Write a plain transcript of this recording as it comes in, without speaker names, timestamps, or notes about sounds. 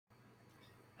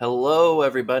Hello,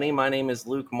 everybody. My name is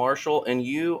Luke Marshall, and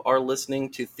you are listening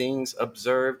to Things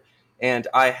Observed. And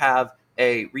I have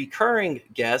a recurring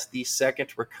guest, the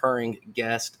second recurring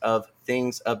guest of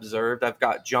Things Observed. I've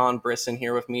got John Brisson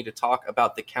here with me to talk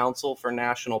about the Council for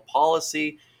National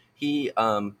Policy. He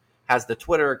has the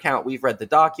Twitter account, We've Read the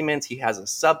Documents. He has a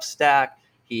Substack.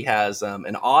 He has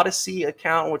an Odyssey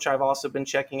account, which I've also been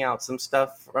checking out some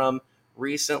stuff from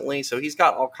recently. So he's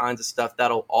got all kinds of stuff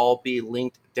that'll all be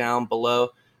linked down below.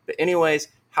 But anyways,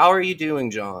 how are you doing,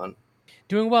 John?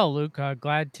 Doing well, Luke.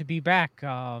 Glad to be back.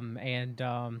 It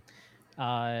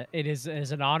is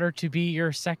an honor to be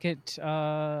your second.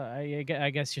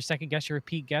 I guess your second guest, your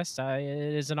repeat guest.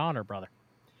 It is an honor, brother.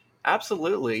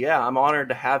 Absolutely, yeah. I'm honored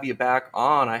to have you back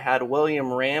on. I had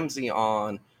William Ramsey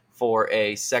on for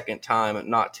a second time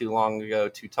not too long ago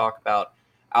to talk about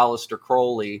Aleister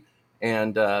Crowley.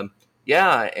 And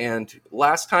yeah, and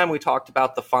last time we talked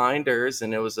about the Finders,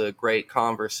 and it was a great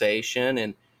conversation.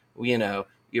 And, you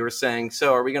were saying,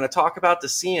 so are we going to talk about the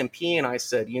CMP? And I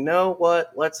said, you know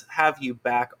what? Let's have you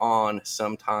back on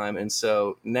sometime. And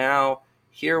so now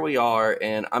here we are,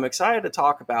 and I'm excited to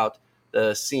talk about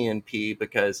the CNP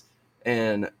because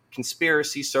in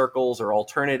conspiracy circles or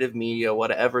alternative media,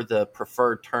 whatever the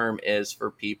preferred term is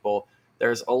for people,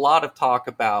 there's a lot of talk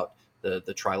about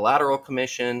the Trilateral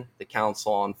Commission, the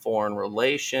Council on Foreign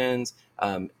Relations,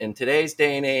 in today's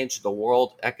day and age, the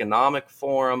World Economic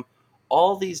Forum,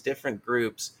 all these different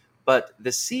groups. But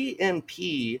the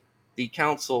CNP, the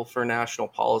Council for National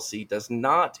Policy, does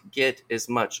not get as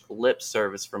much lip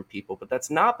service from people. But that's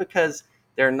not because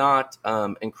they're not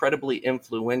incredibly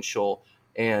influential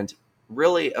and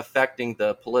really affecting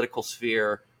the political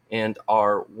sphere and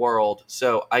our world.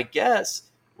 So I guess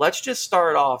let's just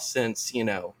start off since,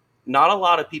 not a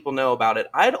lot of people know about it.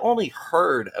 I'd only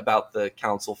heard about the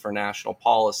Council for National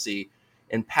Policy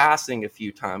in passing a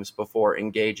few times before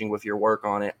engaging with your work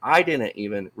on it. I didn't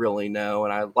even really know,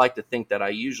 and I like to think that I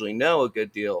usually know a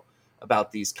good deal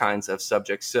about these kinds of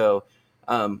subjects. So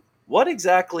what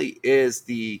exactly is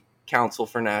the Council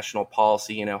for National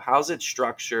Policy? How's it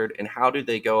structured, and how do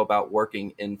they go about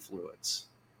working influence?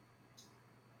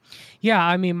 Yeah,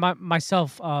 I mean,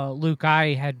 myself, Luke,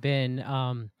 I had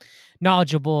been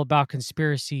knowledgeable about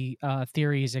conspiracy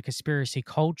theories and conspiracy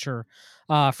culture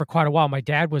for quite a while. My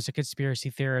dad was a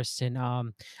conspiracy theorist,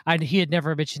 and he had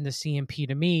never mentioned the CMP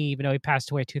to me, even though he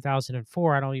passed away in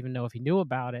 2004. I don't even know if he knew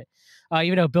about it.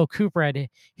 Even though Bill Cooper had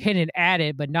hinted at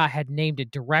it, but not had named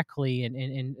it directly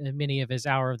in many of his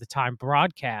Hour of the Time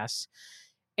broadcasts.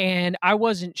 And I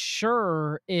wasn't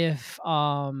sure if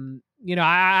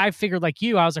I figured like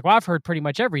you, I was like, well, I've heard pretty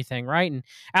much everything, right? And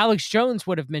Alex Jones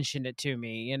would have mentioned it to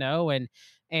me,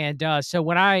 so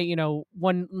when I,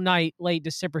 one night late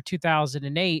December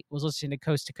 2008 was listening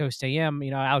to Coast AM,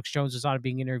 Alex Jones was on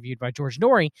being interviewed by George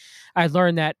Norrie. I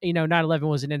learned that 9/11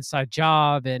 was an inside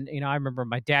job, and I remember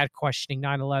my dad questioning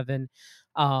 9/11,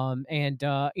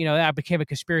 I became a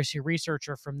conspiracy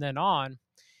researcher from then on.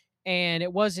 And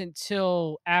it wasn't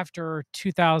until after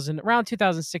 2000, around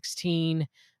 2016,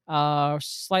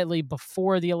 slightly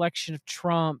before the election of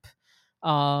Trump,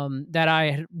 that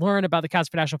I had learned about the Council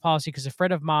for National Policy because a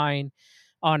friend of mine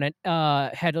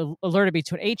had alerted me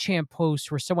to an 8chan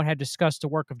post where someone had discussed the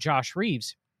work of Josh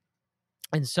Reeves.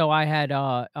 And so I had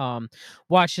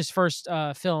watched his first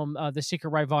film, The Secret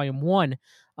Right Volume 1,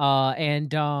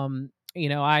 and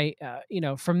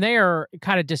from there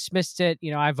kind of dismissed it.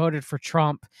 I voted for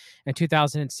Trump in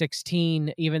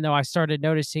 2016, even though I started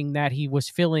noticing that he was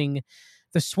filling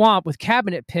the swamp with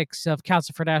cabinet picks of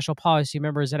Council for National Policy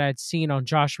members that I had seen on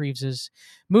Josh Reeves's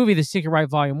movie, The Secret Right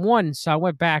Volume 1. So I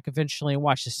went back eventually and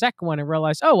watched the second one and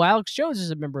realized, oh, Alex Jones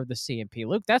is a member of the CMP.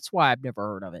 Luke, that's why I've never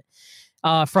heard of it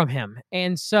from him.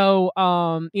 And so,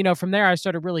 from there, I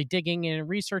started really digging and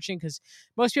researching because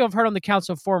most people have heard on the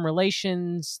Council of Foreign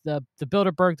Relations, the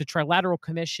Bilderberg, the Trilateral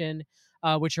Commission,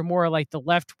 which are more like the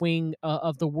left wing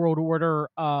of the world order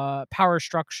power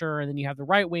structure. And then you have the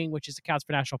right wing, which is the Council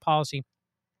for National Policy.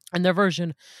 And their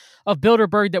version of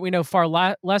Bilderberg that we know far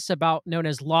less about, known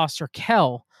as Loss or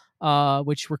Kell,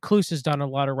 which Recluse has done a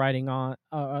lot of writing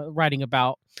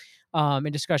about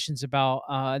and discussions about.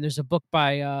 And there's a book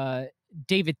by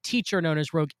David Teacher known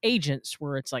as Rogue Agents,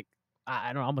 where it's like, I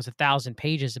don't know, almost 1,000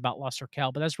 pages about Loss or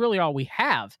Kell, but that's really all we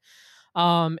have.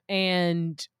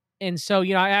 And so,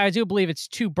 I do believe it's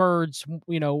two birds,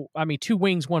 two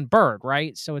wings, one bird,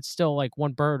 right? So it's still like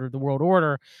one bird or the world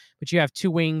order, but you have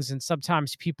two wings, and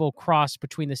sometimes people cross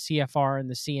between the CFR and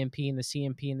the CMP and the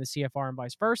CMP and the CFR and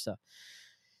vice versa.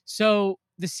 So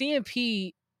the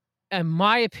CMP, in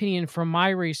my opinion, from my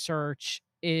research,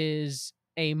 is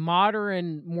a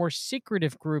modern, more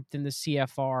secretive group than the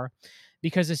CFR,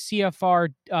 because the CFR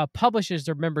publishes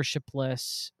their membership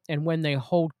lists and when they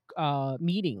hold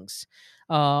meetings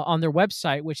on their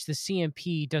website, which the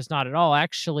CMP does not at all.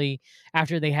 Actually,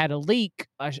 after they had a leak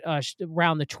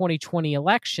around the 2020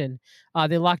 election,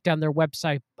 they locked down their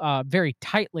website very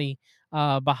tightly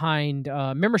behind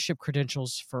membership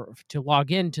credentials for to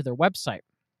log into their website.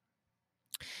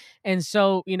 And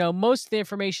so, most of the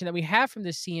information that we have from the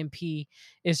CMP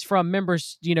is from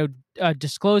members,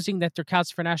 disclosing that they're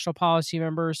Council for National Policy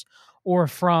members, or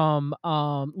from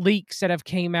leaks that have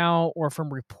came out, or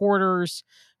from reporters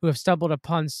who have stumbled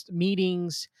upon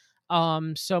meetings.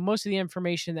 So most of the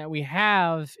information that we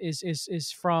have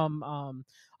is from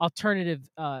alternative,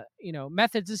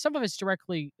 methods, and some of it's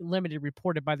directly limited,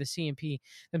 reported by the CMP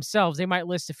themselves. They might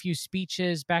list a few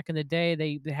speeches back in the day.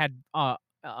 They had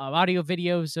audio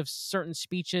videos of certain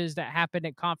speeches that happened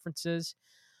at conferences.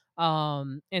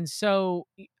 And so,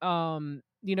 the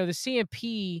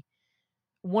CMP,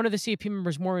 one of the CMP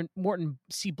members, Morton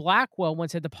C. Blackwell,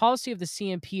 once said the policy of the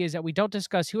CMP is that we don't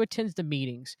discuss who attends the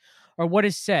meetings or what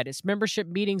is said. Its membership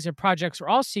meetings and projects are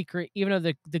all secret, even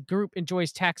though the group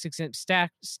enjoys tax exempt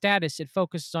status. It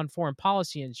focuses on foreign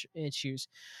policy issues,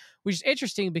 which is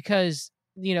interesting because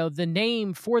the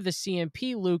name for the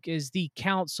CMP, Luke, is the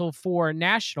Council for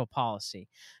National Policy,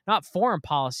 not foreign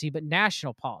policy, but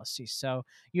national policy. So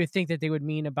you would think that they would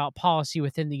mean about policy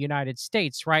within the United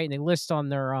States, right? And they list on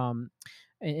their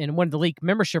in one of the leaked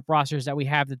membership rosters that we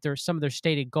have that there's some of their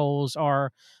stated goals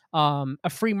are a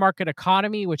free market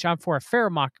economy, which I'm for, a fair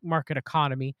market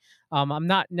economy. I'm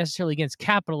not necessarily against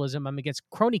capitalism. I'm against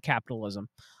crony capitalism.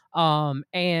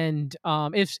 And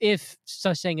if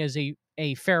such thing as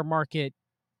a fair market,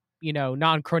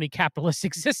 non-crony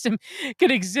capitalistic system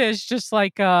could exist, just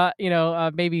like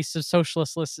maybe some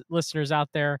socialist listeners out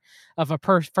there of a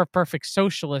perfect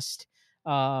socialist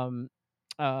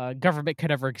government could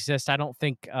ever exist. I don't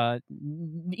think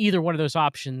either one of those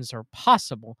options are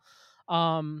possible,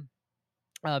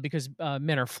 because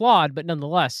men are flawed. But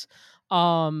nonetheless,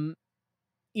 I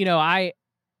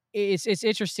it's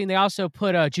interesting. They also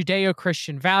put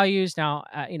Judeo-Christian values. Now,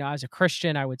 as a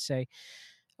Christian, I would say,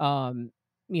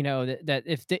 that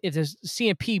if the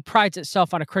CMP prides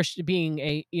itself on a Christian being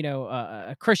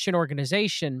a Christian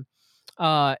organization,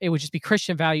 it would just be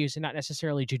Christian values and not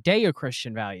necessarily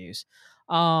Judeo-Christian values.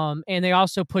 And they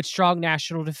also put strong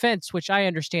national defense, which I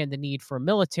understand the need for a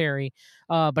military,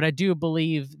 but I do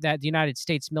believe that the United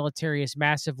States military is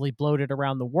massively bloated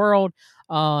around the world,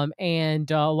 and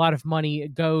a lot of money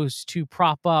goes to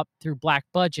prop up, through black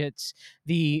budgets,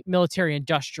 the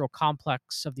military-industrial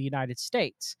complex of the United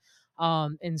States.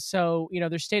 And so,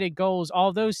 their stated goals,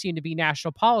 all those seem to be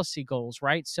national policy goals,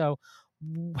 right? So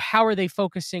how are they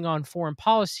focusing on foreign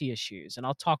policy issues? And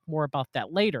I'll talk more about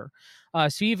that later.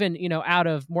 So even, out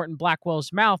of Morton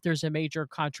Blackwell's mouth, there's a major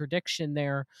contradiction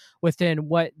there within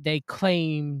what they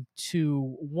claim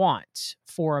to want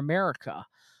for America.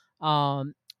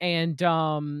 The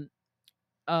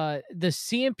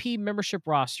CMP membership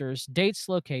rosters, dates,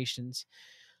 locations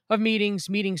of meetings,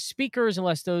 meeting speakers,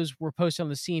 unless those were posted on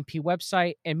the CMP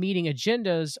website, and meeting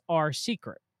agendas are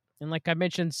secret. And like I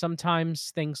mentioned,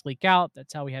 sometimes things leak out.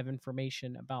 That's how we have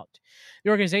information about the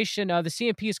organization. The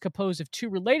CMP is composed of two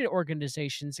related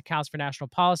organizations: the Council for National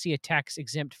Policy, a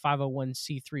tax-exempt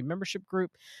 501c3 membership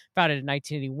group founded in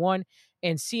 1981,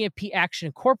 and CMP Action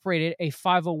Incorporated, a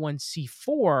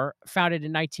 501c4 founded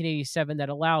in 1987 that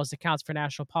allows the Council for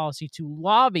National Policy to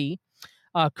lobby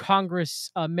Congress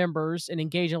members and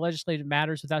engage in legislative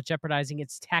matters without jeopardizing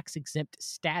its tax-exempt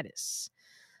status.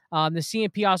 The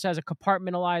CMP also has a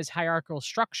compartmentalized hierarchical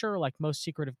structure, like most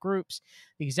secretive groups.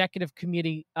 The executive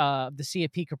committee of the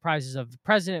CMP comprises of the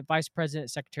president, vice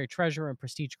president, secretary, treasurer, and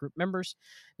prestige group members.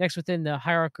 Next, within the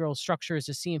hierarchical structure is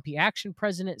the CMP action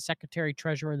president, secretary,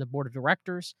 treasurer, and the board of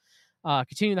directors.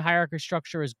 Continuing the hierarchy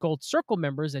structure is Gold Circle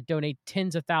members that donate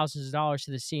tens of thousands of dollars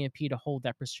to the CMP to hold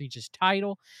that prestigious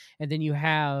title. And then you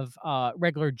have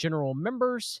regular general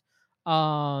members.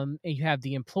 And you have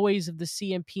the employees of the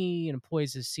CMP and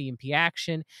employees of CMP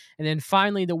Action. And then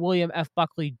finally, the William F.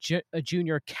 Buckley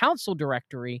Jr. Council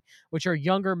Directory, which are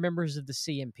younger members of the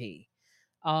CMP.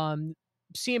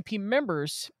 CMP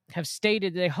members have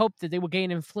stated they hope that they will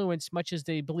gain influence, much as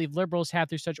they believe liberals have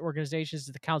through such organizations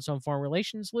as the Council on Foreign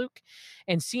Relations, Luke.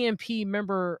 And CMP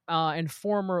member and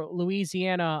former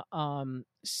Louisiana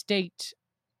state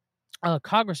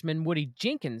Congressman Woody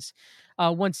Jenkins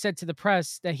once said to the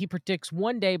press that he predicts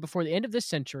one day before the end of this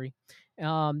century,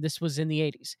 this was in the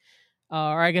 80s,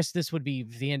 or I guess this would be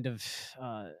the end of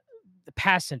the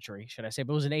past century, should I say,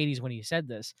 but it was in the 80s when he said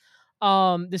this.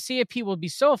 The CFP will be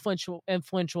so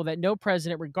influential that no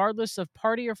president, regardless of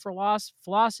party or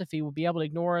philosophy, will be able to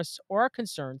ignore us or our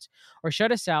concerns or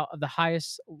shut us out of the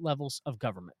highest levels of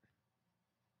government.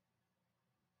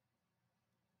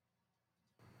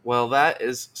 Well, that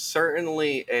is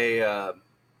certainly a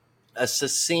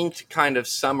succinct kind of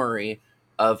summary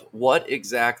of what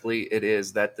exactly it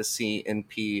is that the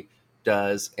CNP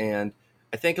does. And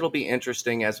I think it'll be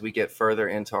interesting as we get further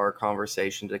into our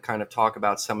conversation to kind of talk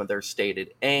about some of their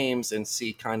stated aims and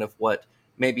see kind of what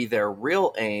maybe their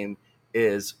real aim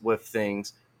is with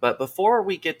things. But before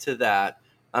we get to that,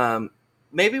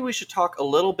 maybe we should talk a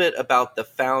little bit about the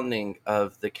founding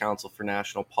of the Council for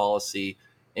National Policy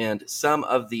and some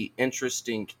of the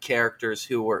interesting characters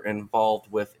who were involved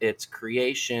with its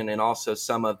creation and also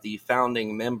some of the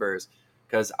founding members.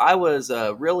 Because I was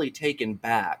really taken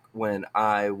back when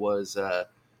I was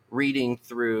reading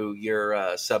through your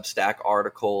Substack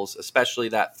articles, especially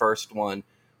that first one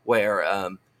where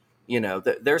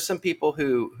there's some people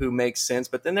who make sense,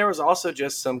 but then there was also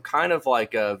just some kind of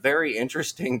like very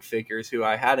interesting figures who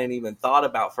I hadn't even thought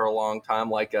about for a long time,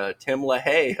 like Tim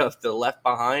LaHaye of the Left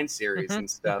Behind series Mm-hmm, and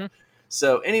stuff. mm-hmm.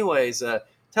 So, anyways,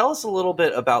 tell us a little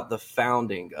bit about the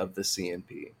founding of the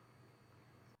CNP.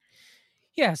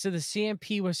 Yeah, so the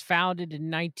CMP was founded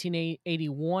in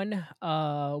 1981.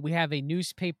 We have a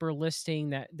newspaper listing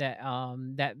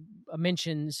that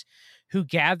mentions who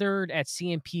gathered at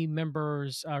CMP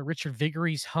members Richard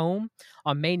Vigory's home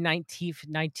on May 19th,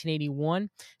 1981.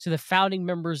 So the founding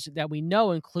members that we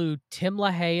know include Tim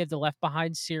LaHaye of the Left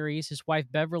Behind series, his wife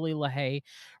Beverly LaHaye,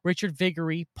 Richard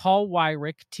Vigory, Paul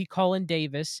Wyrick, T. Colin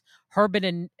Davis, Herbert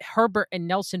and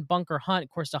Nelson Bunker Hunt.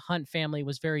 Of course, the Hunt family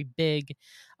was very big.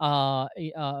 I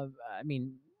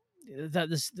mean,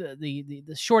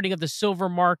 the shorting of the silver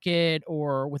market,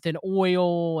 or within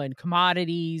oil and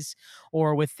commodities,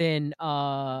 or within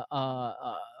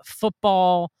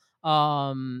football,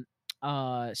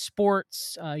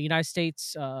 sports, United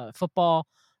States football.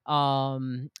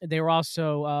 They were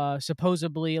also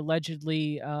supposedly,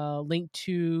 allegedly linked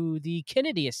to the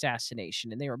Kennedy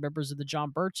assassination, and they were members of the John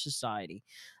Birch Society.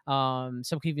 Some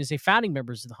could even say founding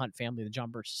members of the Hunt family, the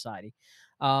John Birch Society.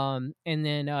 And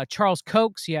then Charles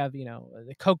Kochs, you have,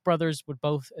 the Koch brothers would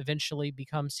both eventually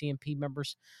become CMP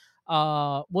members.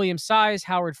 William Size,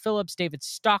 Howard Phillips, David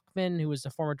Stockman, who was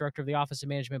the former director of the Office of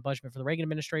Management and Budget for the Reagan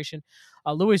administration,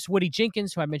 Louis Woody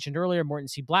Jenkins, who I mentioned earlier, Morton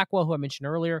C. Blackwell, who I mentioned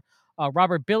earlier,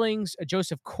 Robert Billings,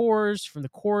 Joseph Coors from the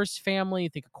Coors family,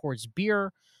 think of Coors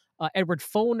Beer, Edward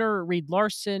Foner, Reed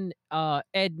Larson,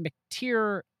 Ed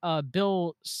McTeer,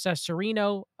 Bill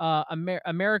Cesarino,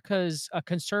 America's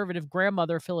conservative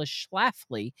grandmother, Phyllis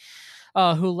Schlafly,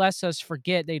 who lets us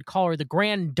forget they'd call her the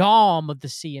grand dame of the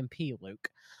CMP, Luke.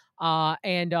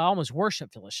 And almost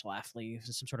worship Phyllis Schlafly,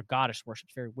 some sort of goddess worship.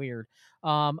 It's very weird.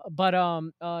 But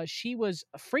she was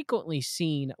frequently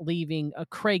seen leaving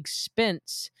Craig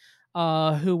Spence,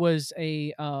 who was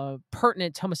a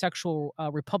pertinent homosexual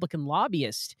Republican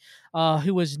lobbyist,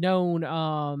 who was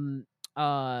known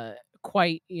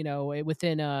quite,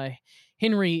 within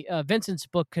Henry Vincent's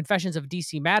book, Confessions of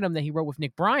DC Madam, that he wrote with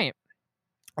Nick Bryant,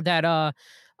 that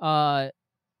uh,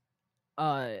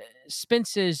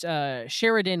 Spence's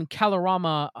Sheridan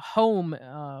Kalorama home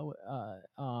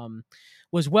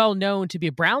was well known to be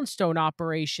a brownstone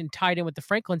operation tied in with the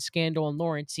Franklin scandal and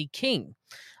Lawrence C. King,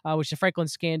 which the Franklin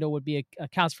scandal would be a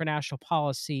Council for National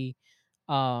Policy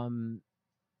um,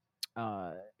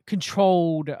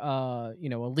 controlled,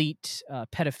 elite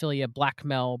pedophilia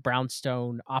blackmail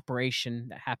brownstone operation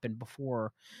that happened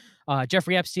before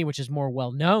Jeffrey Epstein, which is more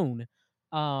well known.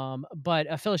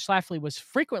 But Phyllis Schlafly was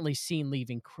frequently seen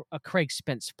leaving Craig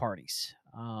Spence parties.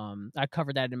 I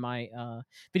covered that in my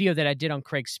video that I did on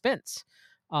Craig Spence.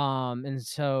 And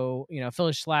so,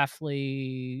 Phyllis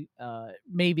Schlafly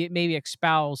maybe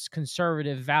espoused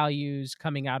conservative values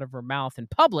coming out of her mouth in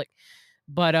public,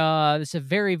 but it's a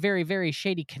very, very, very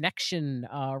shady connection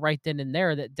right then and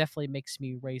there that definitely makes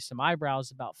me raise some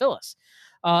eyebrows about Phyllis.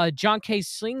 John K.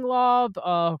 Slinglaw,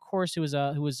 of course, who was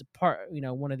part,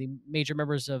 one of the major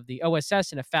members of the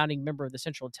OSS and a founding member of the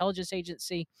Central Intelligence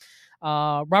Agency.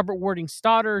 Robert Warding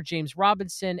Stoddard, James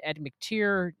Robinson, Ed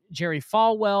McTeer, Jerry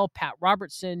Falwell, Pat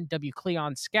Robertson, W.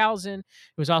 Cleon Skousen,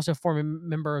 who was also a former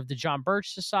member of the John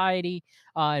Birch Society,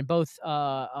 and both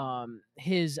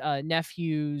his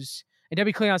nephews. And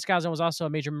W. Cleon Skousen was also a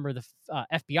major member of the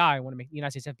FBI. I want to make the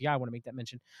United States FBI. I want to make that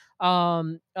mention.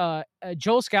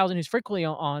 Joel Skousen, who's frequently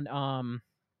on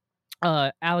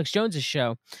Alex Jones's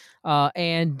show,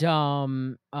 and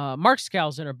Mark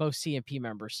Skousen are both CMP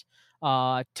members.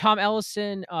 Tom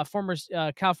Ellison, former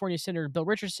California Senator Bill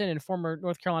Richardson, and former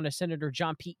North Carolina Senator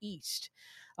John P. East.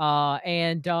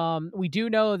 And we do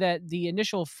know that the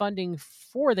initial funding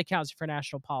for the Council for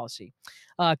National Policy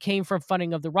came from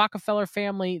funding of the Rockefeller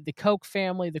family, the Koch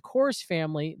family, the Coors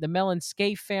family, the Mellon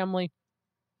Scaife family,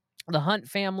 the Hunt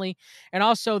family, and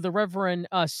also the Reverend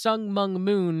Sung Mung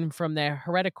Moon from the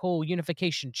heretical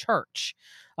Unification Church.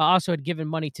 Also had given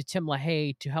money to Tim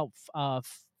LaHaye to help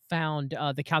found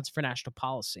the Council for National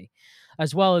Policy,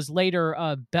 as well as later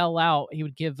bail out. He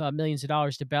would give millions of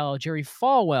dollars to bail out Jerry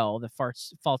Falwell, the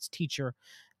false teacher,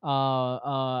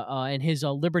 in his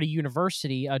Liberty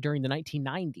University during the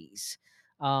 1990s.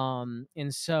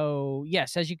 And so,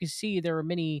 yes, as you can see, there are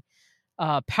many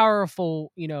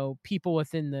powerful, people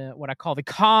within the what I call the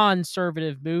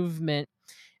conservative movement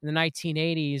in the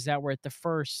 1980s that were at the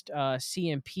first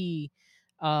CMP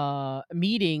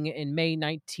meeting in May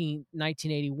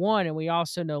 1981. And we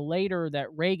also know later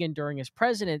that Reagan, during his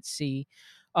presidency,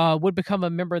 would become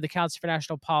a member of the Council for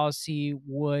National Policy,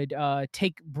 would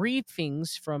take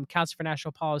briefings from Council for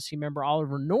National Policy member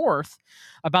Oliver North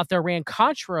about the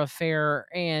Iran-Contra affair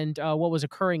and what was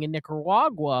occurring in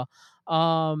Nicaragua.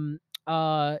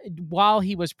 While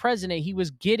he was president, he was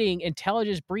getting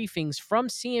intelligence briefings from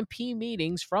CMP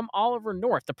meetings from Oliver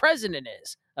North. The president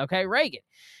is, okay, Reagan.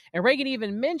 And Reagan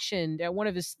even mentioned at one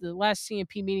of the last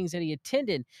CMP meetings that he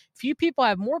attended, few people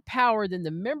have more power than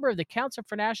the member of the Council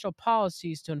for National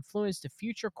Policies to influence the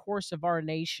future course of our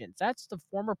nations. That's the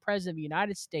former president of the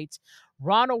United States,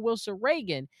 Ronald Wilson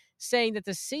Reagan, saying that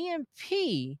the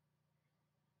CMP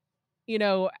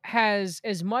has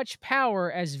as much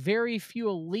power as very few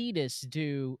elitists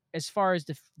do as far as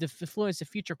the influence the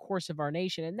future course of our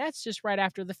nation. And that's just right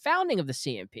after the founding of the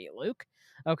CMP, Luke.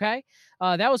 Okay.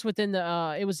 That was within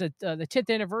it was the 10th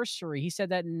anniversary. He said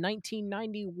that in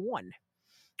 1991.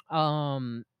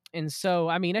 And so,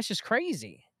 I mean, that's just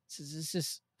crazy. It's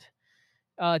just,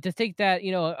 to think that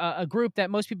a group that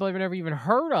most people have never even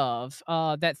heard of,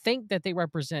 that think that they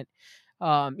represent,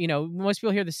 most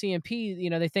people hear the CMP,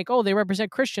 they think, oh, they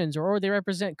represent Christians, or they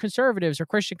represent conservatives or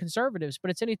Christian conservatives, but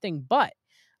it's anything but.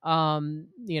 When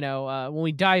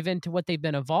we dive into what they've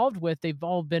been involved with, they've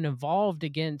all been involved not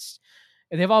against,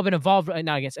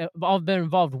 all been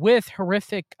involved with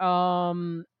horrific,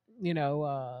 you know,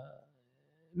 uh,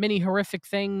 many horrific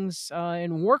things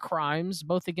and war crimes,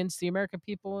 both against the American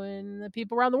people and the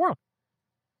people around the world.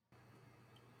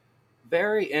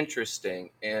 Very interesting.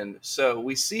 And so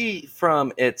we see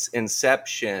from its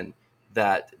inception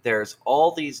that there's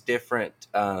all these different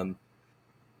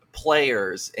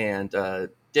players and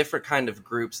different kind of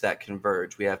groups that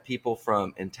converge. We have people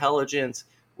from intelligence.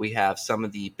 We have some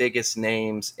of the biggest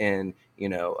names in,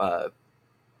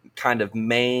 kind of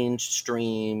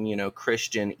mainstream,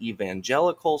 Christian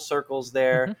evangelical circles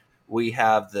there. Mm-hmm. We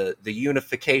have the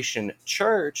Unification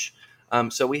Church.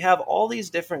 So we have all these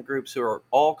different groups who are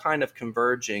all kind of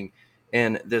converging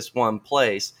in this one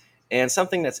place. And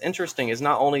something that's interesting is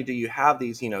not only do you have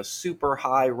these, super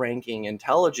high ranking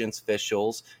intelligence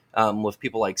officials with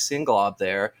people like Singlob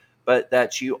there, but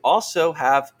that you also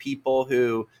have people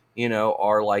who,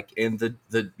 are like in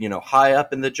the high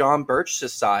up in the John Birch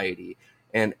Society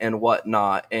and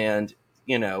whatnot. And,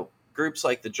 groups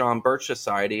like the John Birch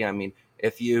Society, I mean,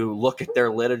 if you look at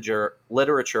their literature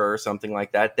or something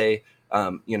like that, they,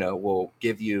 will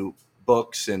give you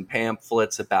books and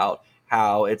pamphlets about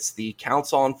how it's the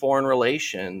Council on Foreign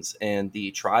Relations and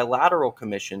the Trilateral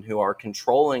Commission who are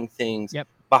controlling things Yep.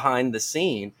 behind the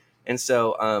scene. And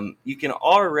so you can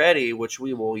already, which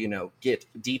we will, get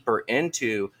deeper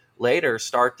into later,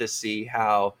 start to see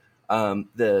how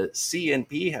the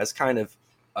CNP has kind of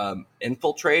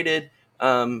infiltrated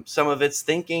some of its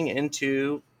thinking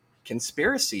into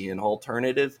conspiracy and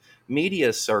alternative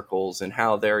media circles, and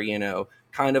how they're,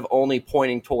 kind of only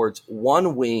pointing towards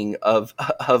one wing of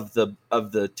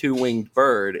the two-winged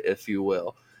bird, if you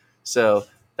will. So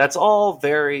that's all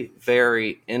very,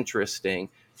 very interesting.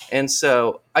 And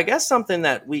so I guess something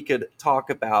that we could talk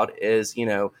about is,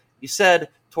 you said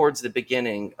towards the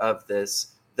beginning of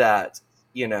this that,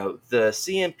 the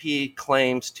CMP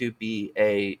claims to be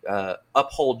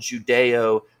uphold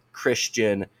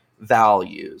Judeo-Christian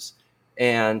values.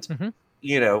 And,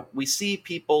 Mm-hmm. We see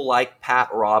people like Pat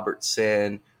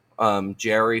Robertson,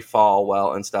 Jerry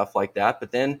Falwell and stuff like that.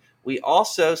 But then we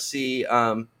also see,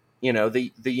 the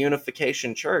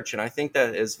Unification Church. And I think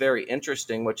that is very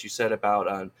interesting what you said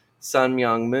about Sun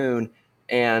Myung Moon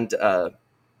and,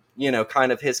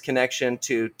 kind of his connection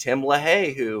to Tim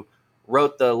LaHaye, who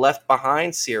wrote the Left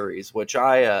Behind series, which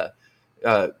I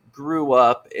grew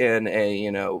up in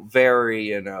a,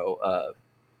 very,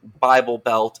 Bible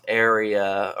Belt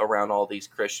area around all these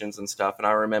Christians and stuff. And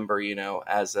I remember,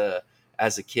 as a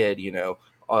kid,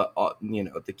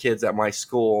 the kids at my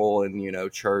school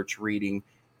and church reading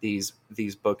these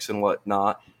books and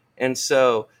whatnot. And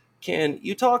so, can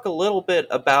you talk a little bit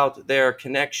about their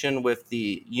connection with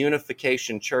the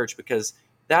Unification Church? Because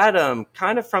that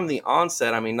kind of from the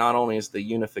onset, I mean, not only is the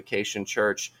Unification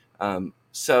Church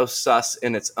so sus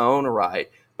in its own right,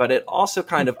 but it also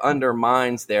kind of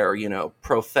undermines their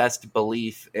professed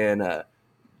belief in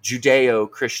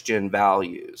Judeo-Christian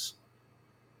values.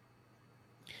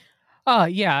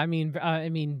 Yeah, I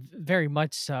mean, very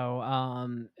much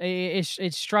so.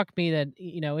 It struck me that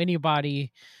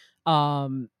anybody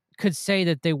um could say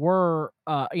that they were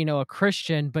a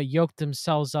Christian, but yoked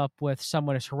themselves up with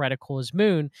someone as heretical as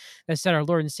Moon, that said our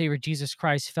Lord and Savior Jesus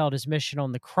Christ failed his mission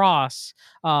on the cross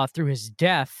through his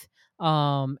death,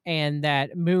 and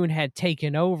that Moon had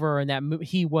taken over, and that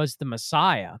he was the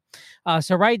Messiah.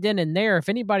 So right then and there, if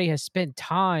anybody has spent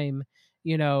time,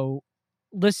 you know,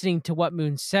 listening to what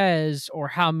Moon says or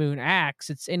how Moon acts,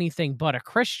 it's anything but a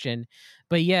Christian.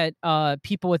 But yet,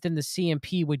 people within the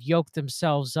CMP would yoke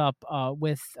themselves up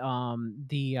with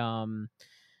the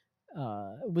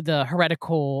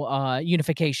heretical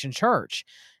Unification Church.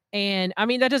 And I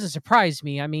mean, that doesn't surprise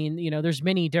me. I mean, there's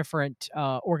many different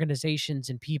organizations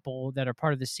and people that are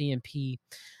part of the CMP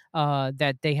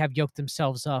that they have yoked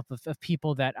themselves up of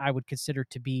people that I would consider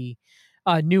to be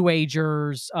New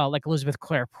Agers, like Elizabeth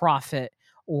Clare Prophet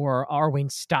or Arwing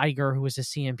Steiger, who was a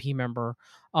CMP member,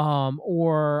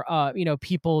 or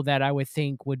people that I would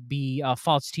think would be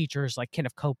false teachers like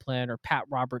Kenneth Copeland or Pat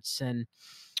Robertson,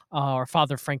 or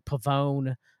Father Frank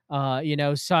Pavone.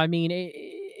 So I mean,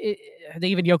 they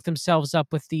even yoked themselves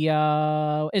up with the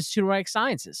Institute of Right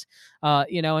Sciences,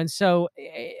 and so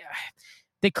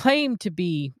they claim to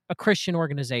be a Christian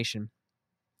organization.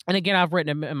 And again, I've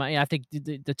written I think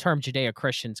the term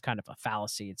Judeo-Christian is kind of a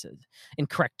fallacy. It's an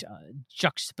incorrect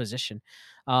juxtaposition,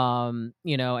 and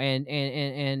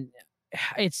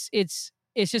it's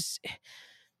just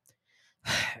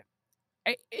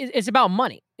it's about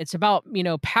money. It's about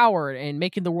power and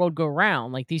making the world go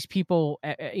round. Like these people,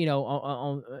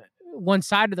 on one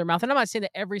side of their mouth. And I'm not saying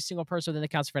that every single person within the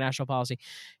Council for National Policy,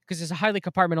 because it's a highly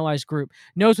compartmentalized group,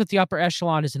 knows what the upper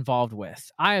echelon is involved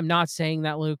with. I am not saying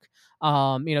that, Luke.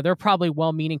 There are probably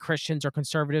well-meaning Christians or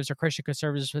conservatives or Christian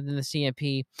conservatives within the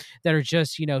CMP that are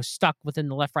just, stuck within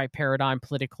the left-right paradigm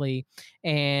politically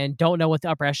and don't know what the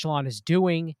upper echelon is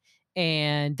doing,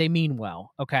 and they mean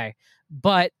well. Okay.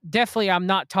 But definitely, I'm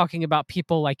not talking about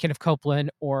people like Kenneth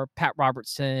Copeland or Pat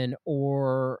Robertson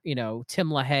or Tim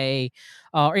LaHaye,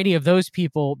 or any of those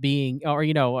people being, or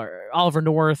Oliver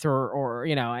North, or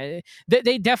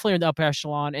they definitely are in the upper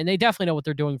echelon, and they definitely know what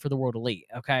they're doing for the world elite.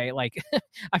 Okay, like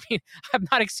I mean, I'm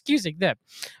not excusing them,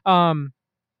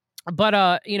 but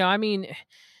I mean,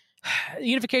 the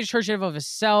Unification Church in and of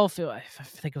itself, I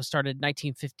think it was started in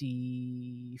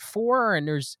 1954, and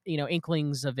there's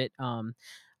inklings of it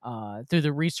through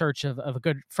the research of a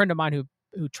good friend of mine who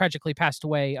tragically passed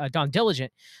away, Don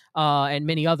Diligent, and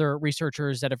many other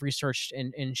researchers that have researched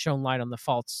and shown light on the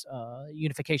false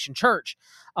Unification Church.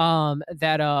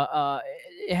 That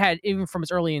it had, even from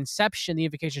its early inception, the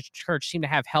Unification Church seemed to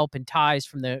have help and ties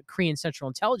from the Korean Central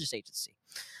Intelligence Agency.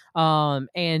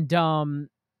 And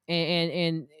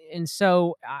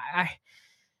so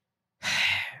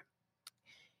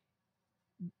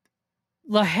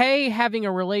LaHaye having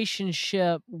a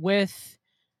relationship with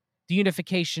the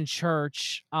Unification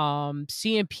Church,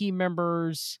 CMP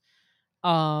members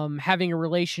having a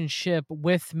relationship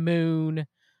with Moon,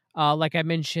 like I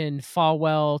mentioned,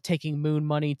 Falwell taking Moon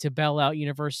money to bail out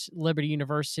Liberty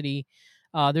University.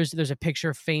 There's a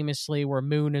picture famously where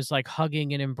Moon is like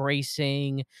hugging and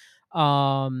embracing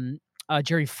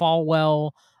Jerry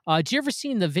Falwell. Do you ever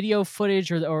seen the video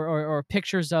footage or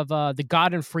pictures of the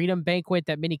God and Freedom banquet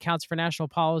that many Council for National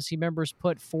Policy members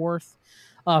put forth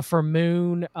for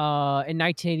Moon in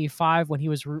 1985 when he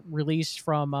was released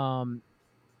from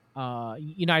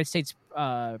United States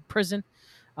prison?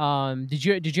 Did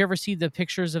you ever see the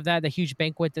pictures of that, the huge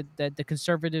banquet that the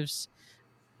conservatives,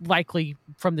 likely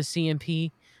from the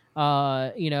CMP,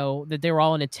 that they were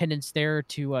all in attendance there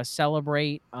to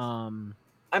celebrate?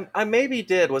 I maybe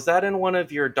did. Was that in one of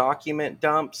your document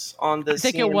dumps on the I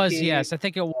think it was. CMP? Yes, I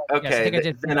think it was. Yes, I Okay, think I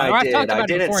did. then Or I I've did. talked I about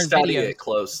it didn't before in study videos. it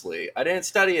closely. I didn't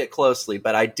study it closely,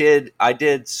 but I did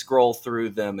scroll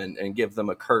through them and give them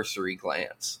a cursory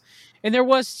glance. And there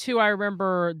was too, I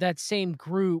remember that same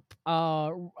group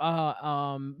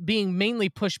being mainly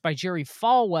pushed by Jerry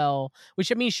Falwell,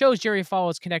 which I mean shows Jerry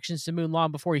Falwell's connections to Moon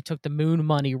long before he took the Moon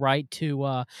money, right,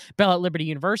 to bail out Liberty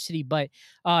University. But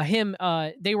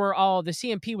they were all, the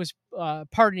CMP was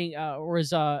pardoning, was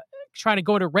trying to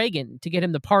go to Reagan to get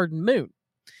him to pardon Moon.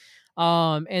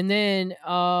 And then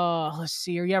let's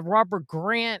see here. You have Robert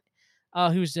Grant,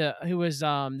 who was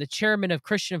the chairman of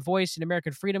Christian Voice and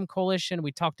American Freedom Coalition.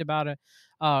 We talked about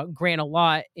Grant a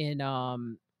lot in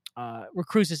Rick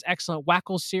Cruz's excellent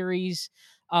Wackle series.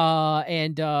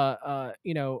 And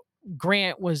you know,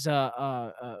 Grant was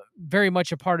very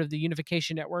much a part of the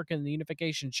Unification Network and the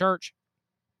Unification Church.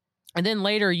 And then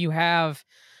later you have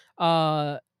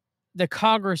uh the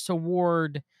Congress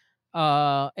Award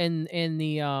in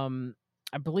the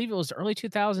I believe it was early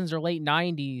 2000s or late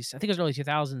 90s. I think it was early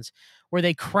 2000s where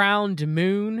they crowned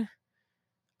Moon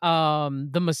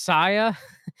the Messiah.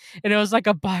 And it was like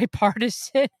a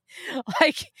bipartisan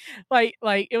like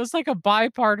it was like a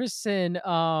bipartisan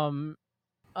you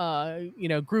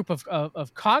know, group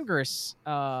of Congress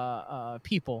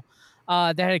people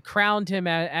that had crowned him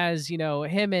as you know,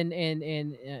 him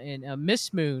and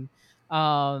Miss Moon.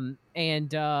 And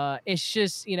it's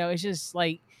just, you know, it's just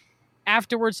like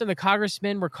afterwards some of the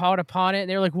congressmen were called upon it and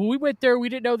they're like, well, we went there, we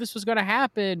didn't know this was going to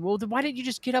happen. Well, then why didn't you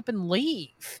just get up and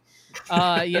leave?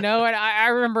 You know, and I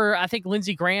remember, I think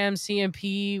Lindsey Graham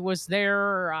CMP was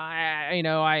there. You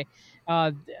know,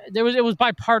 it was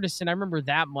bipartisan. I remember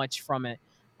that much from it.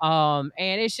 And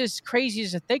it's just crazy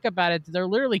to think about it. They're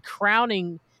literally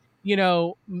crowning, you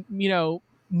know,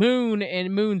 Moon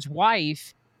and Moon's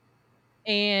wife.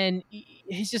 And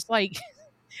it's just like,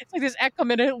 it's like this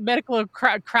ecumenical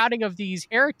crowding of these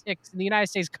heretics in the United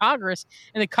States Congress,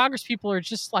 and the Congress people are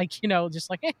just like, you know,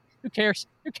 just like, hey, who cares?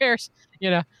 Who cares?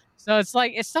 You know. So it's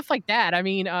like it's stuff like that. I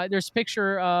mean, there's a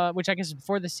picture, which I guess is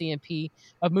before the CMP,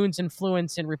 of Moon's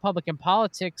influence in Republican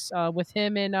politics with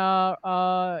him and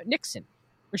Nixon,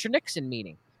 Richard Nixon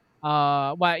meeting.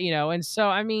 Well, you know, and so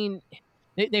I mean,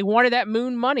 they wanted that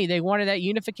Moon money, they wanted that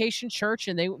Unification Church,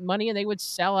 and they would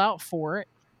sell out for it,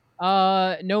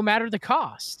 no matter the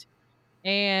cost.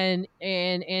 And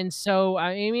so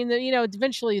I mean, you know,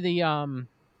 eventually the uh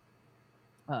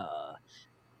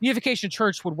Unification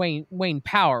Church would wane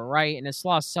power, right? And it's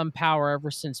lost some power ever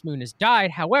since Moon has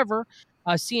died. However,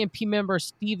 CMP member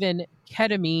Stephen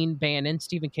Ketamine Bannon,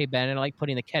 Stephen K. Bannon, I like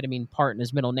putting the ketamine part in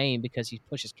his middle name because he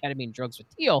pushes ketamine drugs with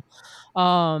Teal.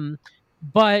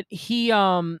 But he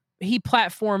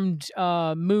platformed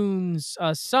Moon's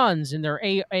sons in their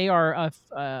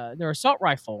their assault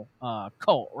rifle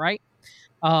cult, right?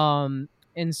 And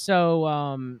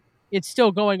so it's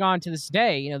still going on to this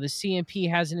day. You know, the CMP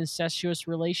has an incestuous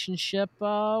relationship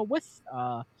with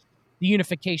the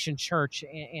Unification Church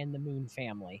and the Moon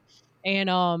family. And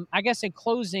I guess in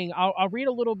closing, I'll read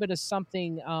a little bit of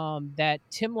something that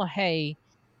Tim LaHaye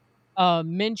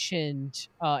mentioned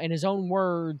in his own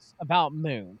words about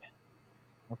Moon.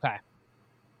 Okay.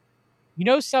 You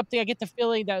know something? I get the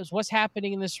feeling that what's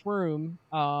happening in this room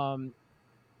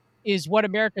is what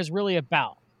America is really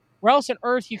about. Where else on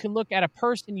earth you can look at a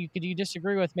person you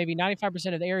disagree with maybe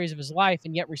 95% of the areas of his life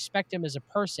and yet respect him as a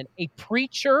person, a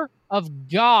preacher of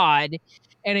God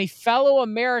and a fellow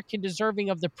American deserving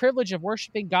of the privilege of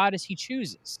worshiping God as he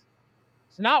chooses.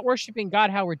 So not worshiping God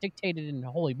how we're dictated in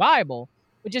the Holy Bible,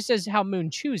 but just as how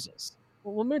Moon chooses.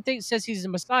 Well, when Moon says he's a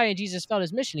Messiah and Jesus felt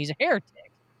his mission, he's a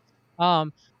heretic.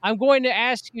 I'm going to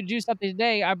ask you to do something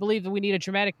today. I believe that we need a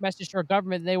dramatic message to our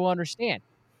government that they will understand.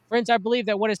 Friends, I believe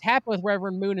that what has happened with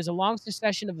Reverend Moon is a long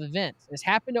succession of events. It has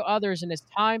happened to others, and it's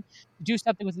time to do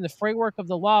something within the framework of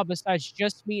the law besides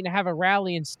just meet and have a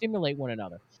rally and stimulate one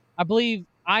another. I believe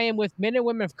I am with men and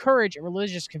women of courage and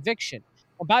religious conviction.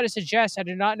 I'm about to suggest I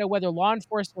do not know whether law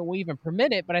enforcement will even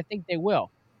permit it, but I think they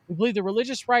will. We believe the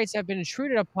religious rights have been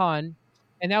intruded upon,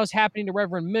 and that was happening to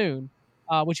Reverend Moon,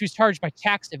 which was charged by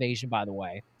tax evasion, by the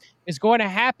way, is going to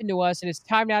happen to us, and it's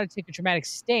time now to take a dramatic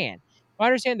stand. If I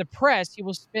understand the press, he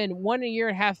will spend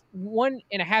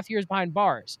 1.5 years behind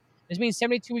bars. This means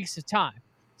 72 weeks of time.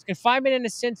 His confinement, in a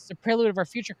sense, is a prelude of our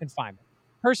future confinement.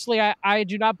 Personally, I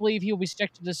do not believe he will be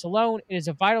subjected to this alone. It is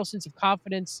a vital sense of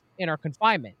confidence in our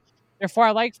confinement. Therefore,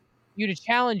 I'd like you to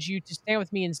challenge you to stand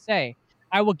with me and say,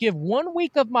 I will give 1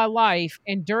 week of my life,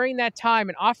 and during that time,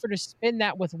 an offer to spend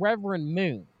that with Reverend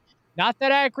Moon. Not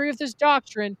that I agree with his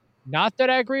doctrine, not that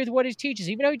I agree with what he teaches,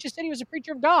 even though he just said he was a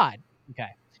preacher of God. Okay.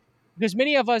 Because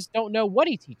many of us don't know what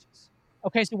he teaches.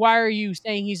 Okay, so why are you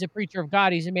saying he's a preacher of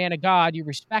God? He's a man of God. You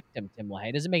respect him, Tim LaHaye.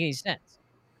 It doesn't make any sense.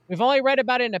 We've only read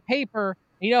about it in a paper.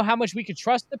 And you know how much we could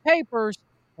trust the papers.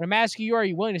 What I'm asking you, are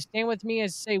you willing to stand with me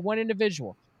as, say, one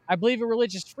individual? I believe in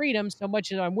religious freedom so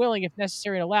much as I'm willing, if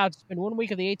necessary and allowed, to spend 1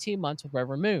 week of the 18 months with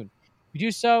Reverend Moon. If you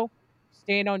do so,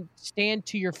 stand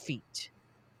to your feet.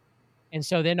 And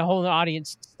so then the whole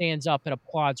audience stands up and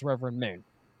applauds Reverend Moon.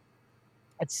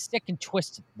 It's sick and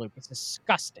twisted, Luke. It's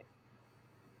disgusting.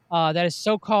 That is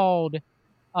so-called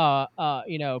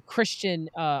Christian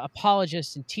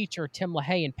apologist and teacher Tim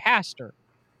LaHaye and pastor,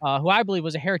 who I believe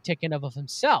was a heretic in of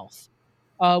himself,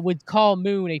 would call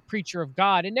Moon a preacher of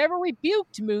God and never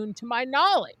rebuked Moon, to my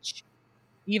knowledge,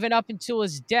 even up until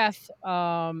his death.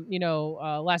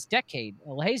 Last decade,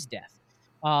 LaHaye's death,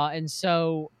 and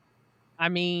so I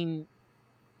mean,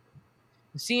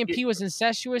 the CMP was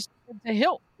incestuous to the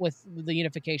hilt with the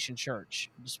Unification Church.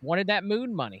 Just wanted that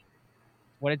Moon money.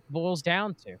 What it boils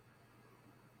down to.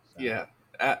 So. Yeah,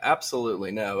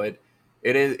 absolutely. No, it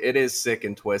is sick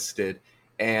and twisted.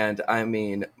 And I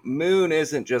mean, Moon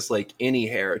isn't just like any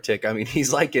heretic. I mean,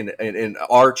 he's like an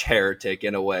arch heretic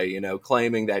in a way,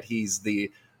 claiming that he's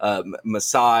the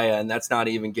Messiah, and that's not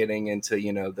even getting into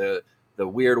the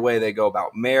weird way they go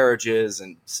about marriages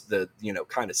and the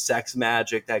kind of sex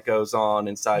magic that goes on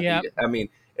inside Yep. the. I mean,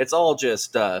 it's all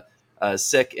just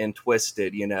sick and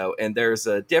twisted, And there's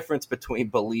a difference between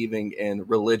believing in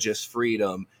religious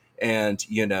freedom and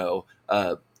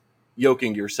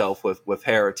yoking yourself with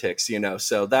heretics,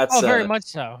 so that's Very much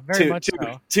so. Very much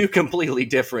so. two completely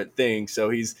different things. So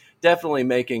he's definitely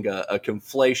making a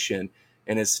conflation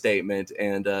in his statement.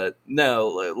 And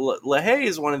no, LaHaye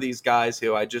is one of these guys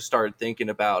who I just started thinking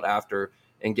about after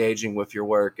engaging with your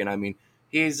work. And I mean,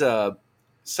 he's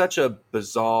such a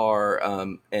bizarre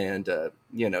and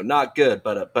not good,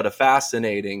 but a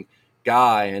fascinating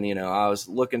guy. And I was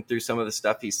looking through some of the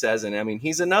stuff he says, and I mean,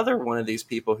 he's another one of these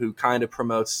people who kind of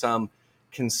promotes some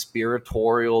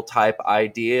conspiratorial type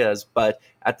ideas, but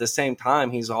at the same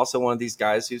time he's also one of these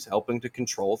guys who's helping to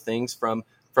control things from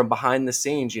behind the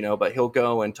scenes, but he'll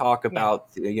go and talk about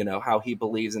how he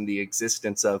believes in the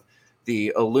existence of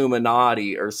the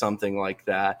Illuminati or something like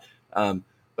that.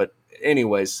 But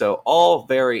anyways, so all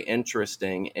very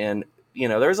interesting, and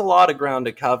there's a lot of ground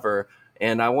to cover.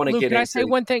 And I want to Luke, get can I into. say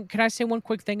one thing? Can I say one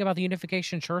quick thing about the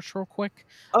Unification Church, real quick?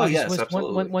 Oh Just yes, was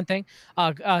absolutely. one thing.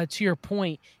 To your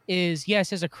point is,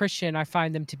 yes, as a Christian, I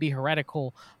find them to be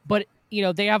heretical, but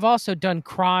they have also done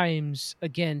crimes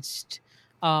against,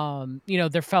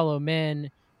 their fellow men.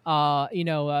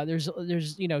 There's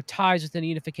ties within the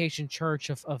Unification Church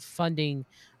of funding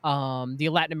the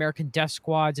Latin American death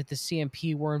squads that the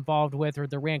CMP were involved with, or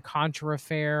the Iran-Contra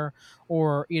affair,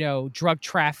 or drug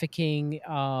trafficking.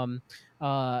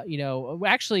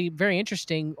 Actually very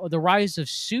interesting. The rise of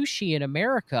sushi in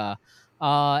America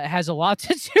has a lot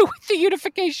to do with the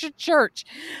Unification Church.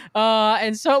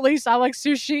 And so at least I like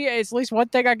sushi. It's at least one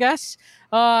thing, I guess.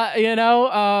 But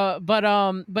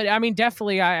I mean,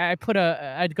 definitely,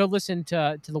 I'd go listen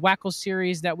to the Wackle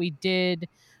series that we did.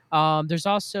 There's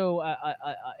also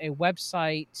a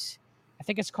website. I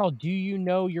think it's called "Do You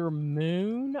Know Your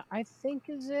Moon?" I think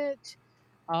is it.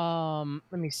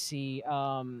 Let me see.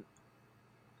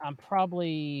 I'm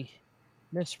probably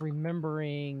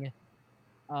misremembering.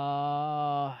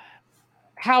 Uh,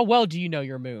 how well do you know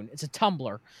your moon? It's a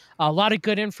Tumblr. A lot of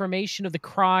good information of the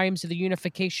crimes of the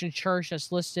Unification Church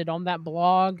that's listed on that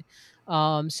blog.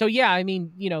 So yeah, I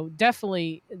mean,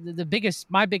 definitely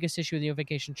my biggest issue with the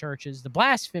Unification Church is the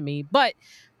blasphemy, but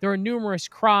there are numerous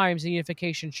crimes the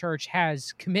Unification Church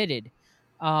has committed.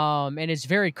 And it's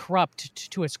very corrupt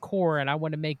to its core, and I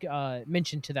want to make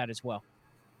mention to that as well.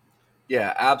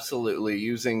 Yeah, absolutely.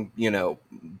 Using,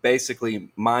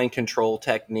 basically mind control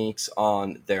techniques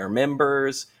on their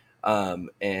members, and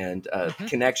Mhm.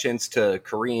 connections to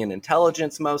Korean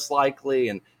intelligence, most likely,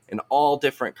 and all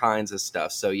different kinds of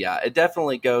stuff. So yeah, it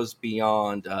definitely goes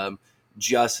beyond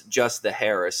just the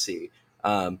heresy.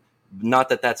 Not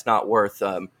that that's not worth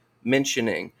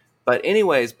mentioning. But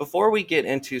anyways, before we get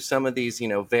into some of these,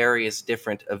 various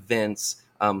different events,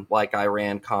 like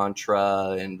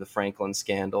Iran-Contra and the Franklin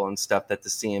scandal and stuff that the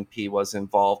CMP was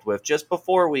involved with, just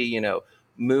before we,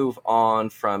 move on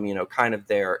from, kind of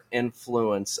their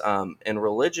influence in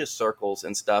religious circles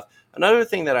and stuff. Another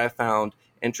thing that I found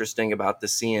interesting about the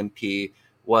CMP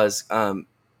was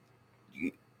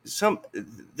some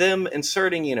them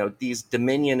inserting, these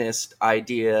dominionist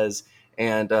ideas,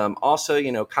 and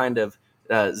also, kind of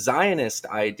Zionist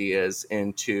ideas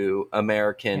into Yeah.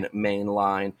 American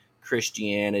mainline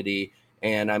Christianity.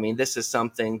 And I mean, this is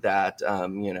something that,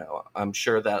 I'm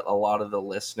sure that a lot of the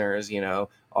listeners,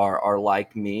 are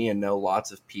like me and know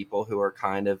lots of people who are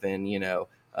kind of in,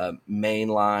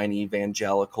 mainline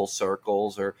evangelical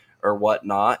circles or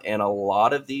whatnot. And a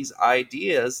lot of these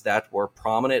ideas that were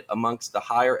prominent amongst the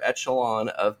higher echelon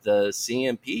of the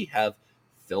CMP have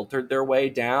filtered their way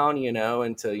down,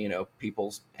 into,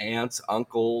 people's aunts,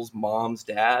 uncles, moms,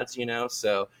 dads,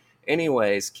 So,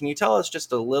 anyways, can you tell us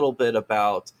just a little bit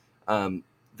about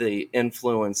the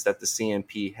influence that the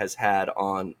CMP has had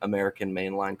on American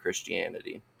mainline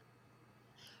Christianity?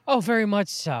 Oh, very much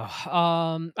so.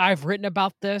 I've written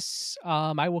about this.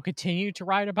 I will continue to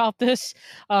write about this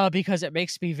because it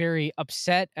makes me very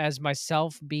upset as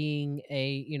myself being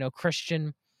a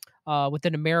Christian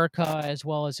within America as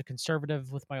well as a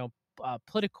conservative with my own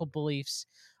political beliefs.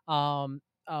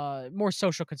 More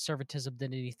social conservatism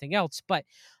than anything else, but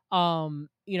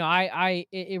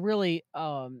it really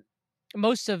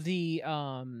most of the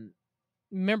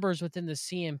members within the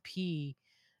CMP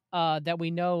that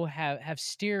we know have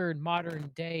steered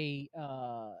modern day,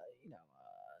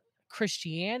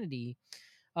 Christianity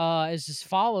is as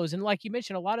follows. And like you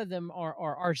mentioned, a lot of them are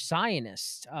arch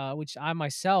Zionists, which I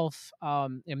myself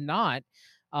am not.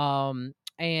 You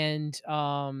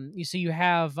see, you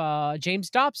have James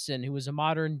Dobson, who was a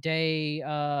modern day,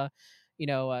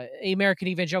 American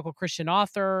evangelical Christian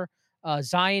author,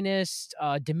 Zionist,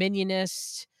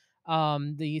 Dominionist,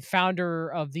 the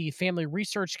founder of the Family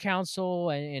Research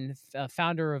Council, and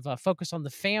founder of Focus on the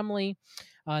Family,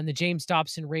 and the James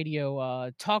Dobson radio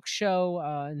talk show.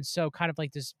 And so, kind of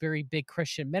like this very big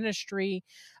Christian ministry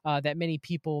that many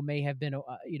people may have been,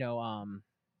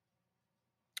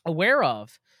 aware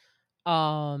of.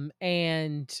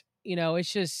 It's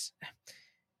just,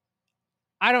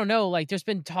 I don't know, like there's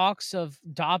been talks of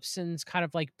Dobson's kind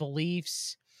of like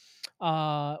beliefs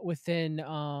within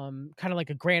kind of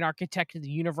like a grand architect of the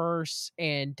universe,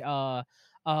 and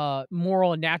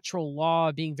moral and natural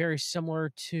law being very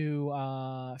similar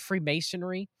to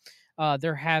Freemasonry.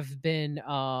 There have been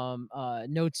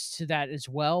notes to that as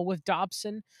well with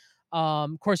Dobson.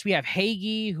 Of course, we have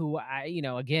Hagee, who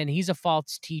again, he's a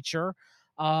false teacher.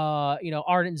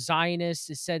 Ardent Zionists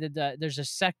has said that there's a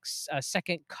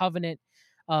second covenant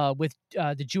with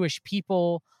the Jewish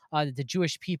people. That the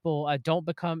Jewish people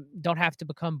don't have to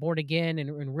become born again,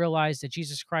 and realize that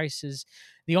Jesus Christ is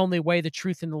the only way, the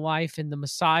truth, and the life, and the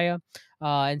Messiah.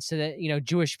 And so that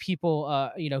Jewish people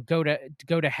go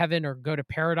to heaven or go to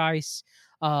paradise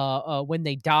when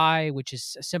they die, which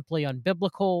is simply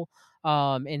unbiblical.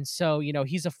 And so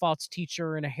he's a false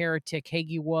teacher and a heretic.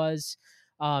 Hagee was.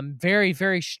 Very,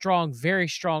 very strong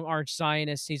arch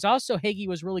Zionist. Hagee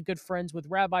was really good friends with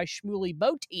Rabbi Shmuley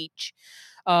Boteach,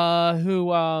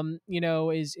 who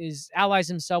is allies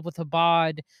himself with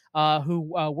Chabad, who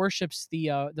worships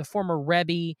the former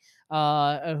Rebbe,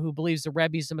 who believes the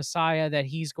Rebbe is the Messiah that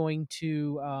he's going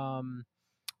to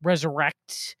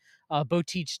resurrect.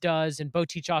 Boteach does, and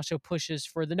Boteach also pushes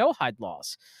for the no-hide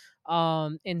laws.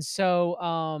 Again, R.J.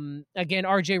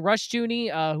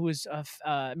 Rushdoony, who is an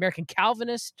American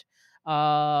Calvinist,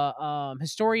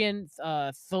 historian,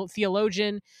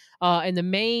 theologian, and the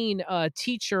main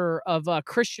teacher of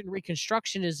Christian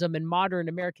Reconstructionism and modern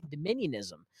American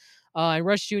Dominionism. And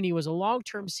Rushdoony was a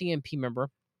long-term CMP member,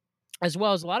 as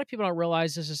well as a lot of people don't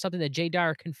realize this is something that Jay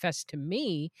Dyer confessed to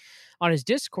me on his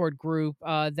Discord group,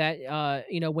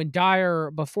 when Dyer,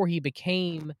 before he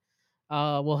became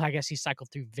well, I guess he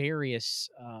cycled through various,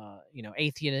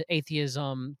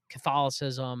 atheism,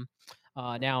 Catholicism.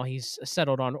 Now he's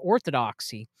settled on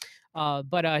Orthodoxy.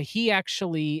 But he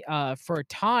actually, for a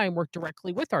time, worked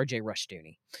directly with R.J.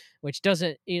 Rushdoony, which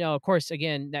doesn't, of course,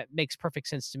 again, that makes perfect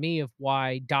sense to me of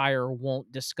why Dyer won't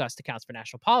discuss the Council for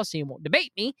National Policy and won't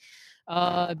debate me,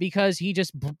 because he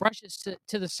just brushes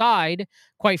to the side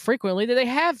quite frequently that they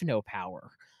have no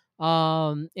power.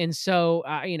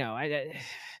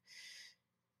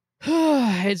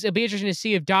 It'll be interesting to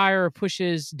see if Dyer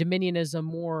pushes dominionism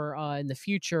more in the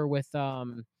future with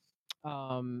many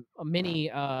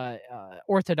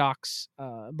Orthodox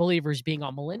believers being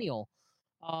on millennial.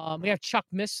 We have Chuck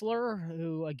Missler,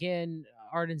 who again,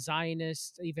 ardent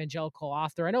Zionist, evangelical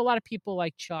author. I know a lot of people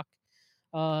like Chuck.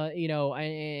 And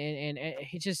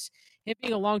he just, him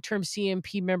being a long-term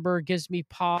CMP member gives me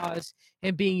pause.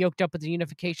 Him being yoked up with the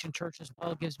Unification Church as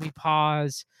well gives me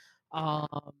pause. Um,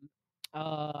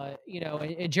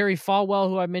 and Jerry Falwell,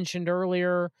 who I mentioned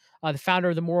earlier, the founder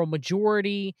of the Moral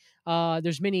Majority.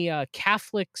 There's many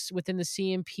Catholics within the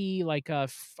CMP, like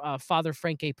Father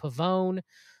Frank A. Pavone,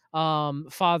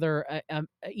 Father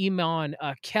Iman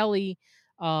Kelly,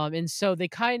 and so they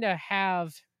kind of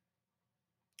have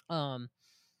um,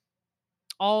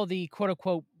 all the quote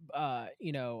unquote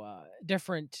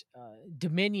different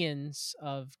dominions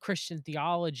of Christian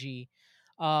theology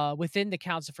within the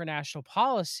Council for National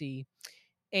Policy.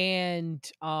 And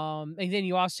then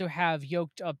you also have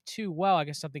yoked up too. Well, I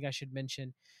guess something I should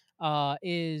mention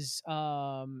is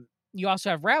you also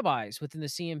have rabbis within the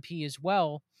CMP as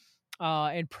well,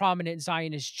 and prominent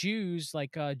Zionist Jews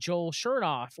like Joel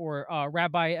Chernoff or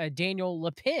Rabbi Daniel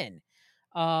Lepin.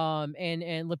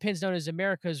 And Lepin's known as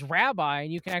America's rabbi,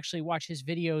 and you can actually watch his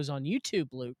videos on YouTube,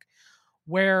 Luke,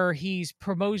 where he's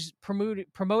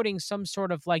promoting some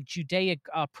sort of like Judaic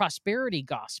prosperity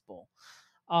gospel.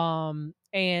 And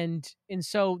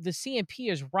so the CMP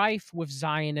is rife with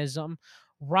Zionism,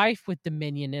 rife with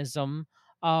dominionism,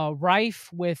 rife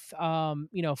with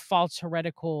false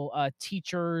heretical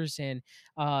teachers, and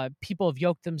people have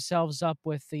yoked themselves up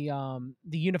with the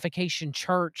Unification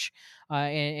Church,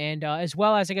 and as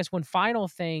well as, I guess, one final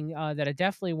thing that I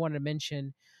definitely wanted to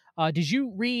mention. Did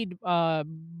you read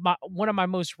one of my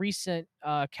most recent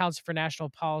Council for National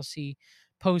Policy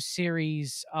post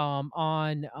series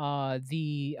on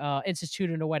the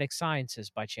Institute of Noetic Sciences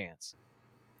by chance?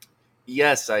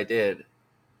 Yes, I did.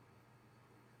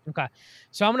 Okay.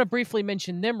 So I'm going to briefly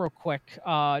mention them real quick.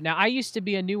 Now, I used to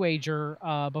be a New Ager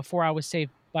before I was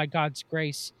saved by God's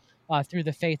grace through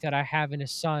the faith that I have in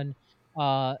His Son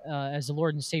as the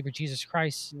Lord and Savior Jesus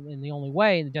Christ, in the only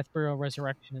way, in the death, burial,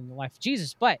 resurrection, and the life of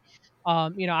Jesus. But,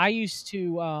 I used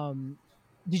to.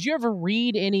 Did you ever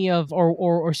read any of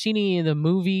or seen any of the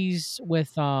movies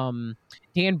with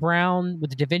Dan Brown, with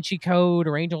the Da Vinci Code,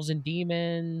 or Angels and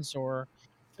Demons, or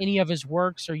any of his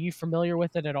works? Are you familiar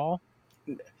with it at all?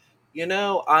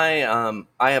 I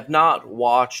have not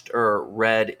watched or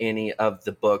read any of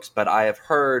the books, but I have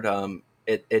heard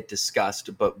it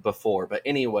discussed before. But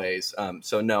anyways,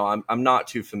 so no, I'm not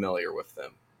too familiar with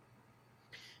them.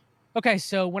 Okay,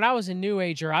 so when I was a New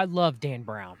Ager, I loved Dan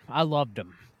Brown. I loved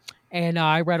him. And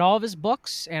I read all of his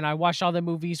books, and I watched all the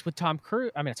movies with Tom Cruise.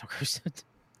 I mean, Tom Cruise.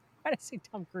 Why did I say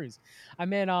Tom Cruise? I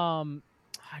meant, I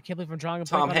can't believe I'm drawing a blank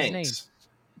Tom on his name. Hanks.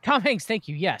 Tom Hanks, thank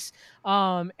you. Yes.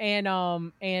 I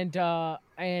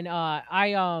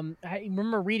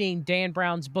remember reading Dan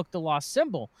Brown's book, The Lost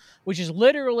Symbol, which is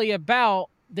literally about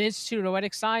the Institute of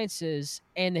Noetic Sciences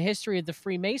and the history of the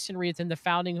Freemasonry within the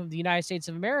founding of the United States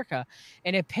of America.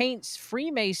 And it paints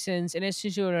Freemasons and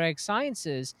Institute of Noetic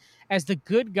Sciences as the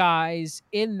good guys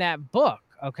in that book.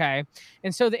 Okay.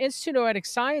 And so the Institute of Noetic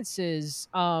Sciences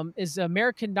is the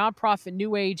American nonprofit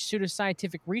New Age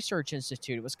pseudoscientific research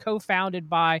institute. It was co-founded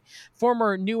by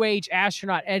former New Age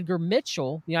astronaut Edgar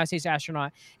Mitchell, the United States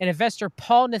astronaut, and investor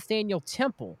Paul Nathaniel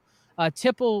Temple.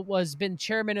 Temple was been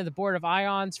chairman of the board of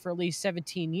IONS for at least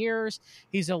 17 years.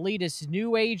 He's a elitist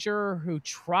New Ager who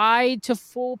tried to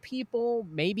fool people.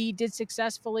 Maybe he did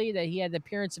successfully, that he had the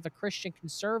appearance of a Christian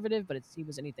conservative, but he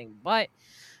was anything but.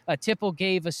 Tipple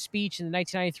gave a speech in the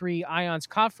 1993 IONS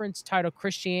conference titled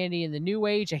Christianity in the New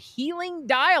Age, a Healing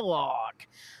Dialogue.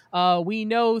 We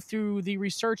know through the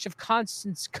research of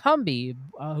Constance Cumby,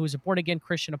 who is a born-again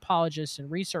Christian apologist and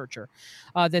researcher,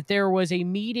 that there was a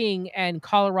meeting in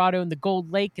Colorado in the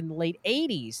Gold Lake in the late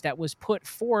 80s that was put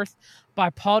forth by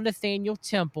Paul Nathaniel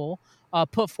Temple,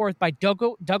 put forth by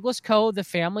Douglas Coe, the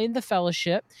Family and the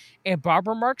Fellowship, and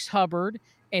Barbara Marx Hubbard,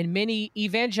 and many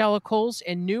evangelicals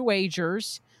and New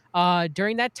Agers.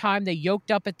 During that time, they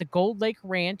yoked up at the Gold Lake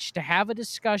Ranch to have a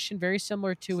discussion very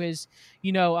similar to his,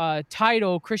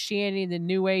 title, Christianity in the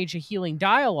New Age, a Healing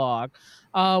Dialogue,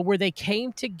 where they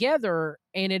came together.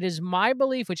 And it is my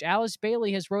belief, which Alice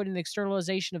Bailey has wrote in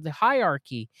Externalization of the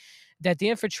Hierarchy, that the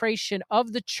infiltration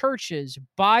of the churches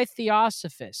by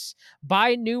Theosophists,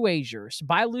 by New Agers,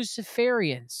 by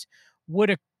Luciferians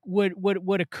would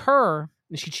occur.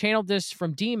 She channeled this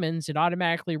from demons and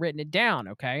automatically written it down.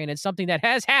 Okay. And it's something that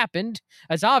has happened,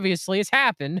 as obviously it's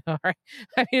happened. All right.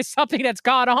 I mean, it's something that's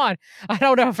gone on. I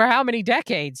don't know for how many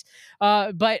decades,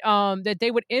 but that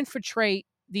they would infiltrate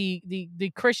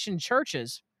the Christian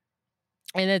churches,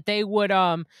 and that they would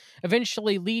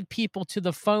eventually lead people to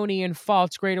the phony and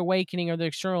false Great Awakening, or the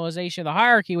externalization of the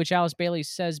hierarchy, which Alice Bailey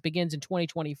says begins in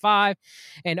 2025,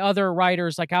 and other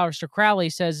writers like Aleister Crowley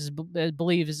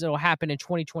believes it'll happen in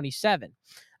 2027.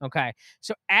 Okay,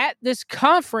 so at this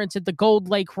conference at the Gold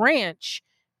Lake Ranch,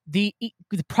 the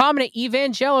prominent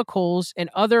evangelicals and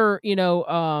other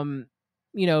branches,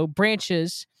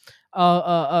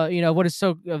 what is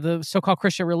of the so-called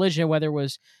Christian religion, whether it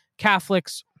was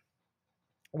Catholics,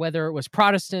 whether it was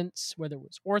Protestants, whether it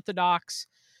was Orthodox,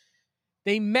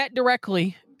 they met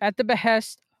directly at the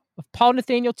behest of Paul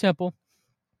Nathaniel Temple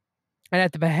and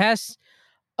at the behest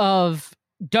of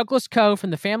Douglas Coe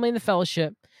from the Family and the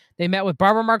Fellowship. They met with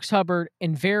Barbara Marx Hubbard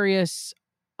and various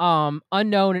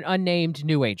unknown and unnamed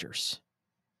New Agers.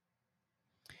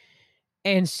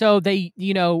 And so they,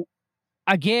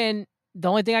 again, the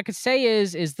only thing I could say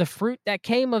is the fruit that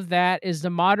came of that is the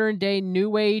modern day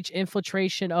New Age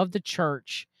infiltration of the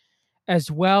church,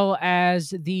 as well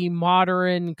as the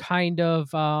modern kind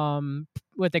of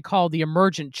what they call the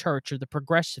emergent church or the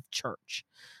progressive church,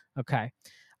 okay,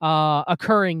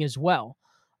 occurring as well.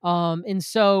 And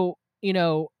so,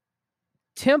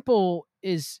 Temple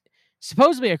is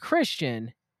supposedly a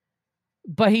Christian,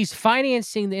 but he's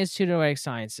financing the Institute of Noetic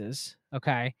Sciences.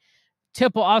 Okay.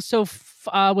 Temple also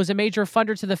was a major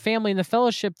funder to the family and the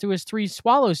fellowship through his Three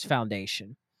Swallows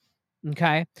Foundation.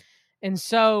 Okay. And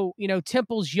so,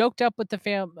 Temple's yoked up with the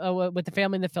family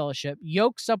and the fellowship,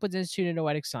 yokes up with the Institute of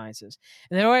Noetic Sciences.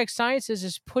 And the Noetic Sciences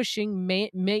is pushing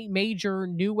major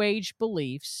New Age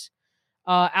beliefs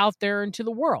out there into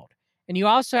the world. And you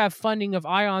also have funding of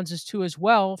ions as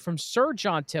well from Sir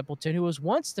John Templeton, who was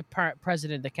once the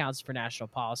president of the Council for National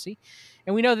Policy.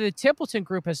 And we know that the Templeton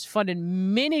Group has funded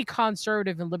many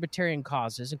conservative and libertarian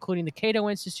causes, including the Cato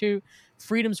Institute,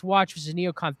 Freedom's Watch, which is a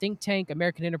neocon think tank,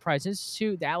 American Enterprise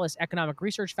Institute, the Atlas Economic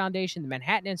Research Foundation, the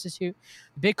Manhattan Institute,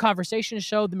 the Big Conversation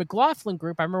Show, the McLaughlin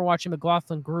Group. I remember watching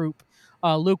McLaughlin Group,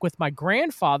 Luke, with my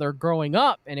grandfather growing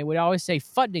up, and it would always say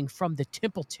funding from the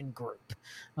Templeton Group.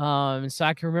 So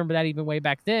I can remember that even way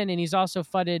back then. And he's also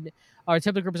funded, our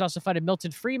Templeton Group has also funded Milton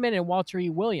Friedman and Walter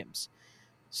E. Williams.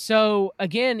 So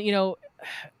again,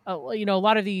 a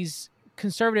lot of these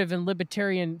conservative and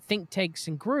libertarian think tanks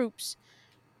and groups,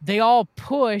 they all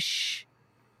push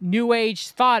New Age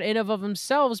thought in of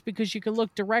themselves because you can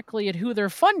look directly at who their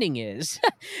funding is.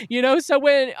 So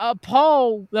when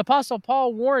the Apostle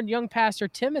Paul warned young pastor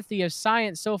Timothy of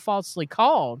science so falsely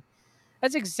called,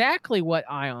 that's exactly what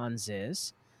ions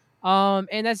is.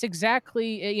 And that's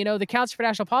exactly, the Council for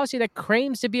National Policy that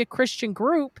claims to be a Christian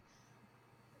group.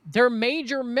 Their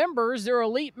major members, their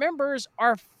elite members,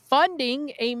 are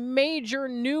funding a major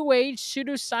New Age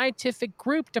pseudoscientific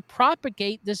group to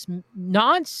propagate this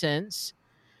nonsense.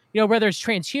 Whether it's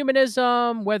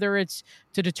transhumanism, whether it's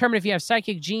to determine if you have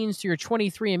psychic genes through your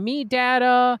 23andMe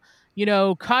data,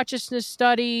 consciousness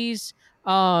studies,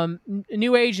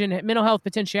 New Age and mental health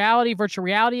potentiality, virtual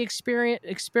reality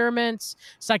experiments,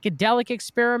 psychedelic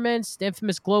experiments, the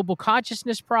infamous Global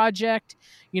Consciousness Project.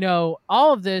 All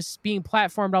of this being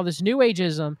platformed, all this New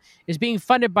Ageism is being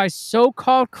funded by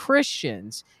so-called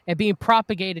Christians and being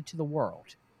propagated to the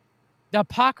world. The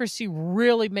hypocrisy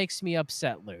really makes me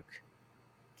upset, Luke.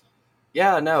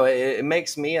 Yeah, no, it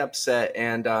makes me upset.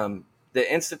 And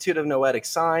the Institute of Noetic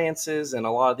Sciences and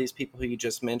a lot of these people who you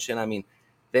just mentioned, I mean,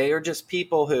 they are just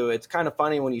people who, it's kind of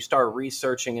funny when you start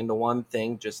researching into one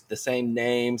thing, just the same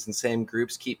names and same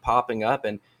groups keep popping up.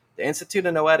 And the Institute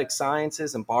of Noetic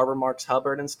Sciences and Barbara Marx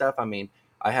Hubbard and stuff, I mean,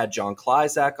 I had John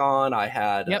Kleizak on. I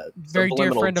had very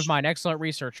dear friend of mine, excellent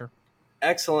researcher.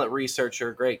 Excellent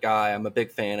researcher, great guy. I'm a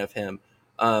big fan of him.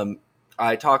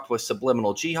 I talked with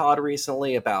Subliminal Jihad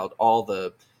recently about all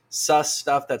the sus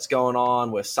stuff that's going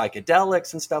on with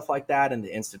psychedelics and stuff like that, and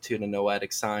the Institute of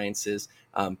Noetic Sciences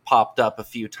popped up a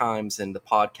few times in the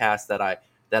podcast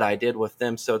that I did with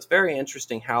them. So it's very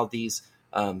interesting how these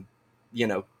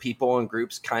people and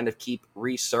groups kind of keep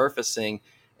resurfacing,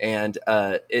 and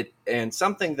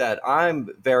something that I'm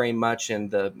very much in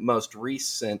the most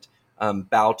recent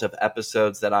bout of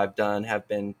episodes that I've done have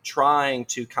been trying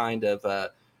to kind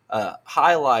of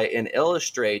highlight and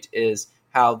illustrate is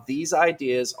how these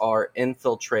ideas are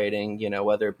infiltrating,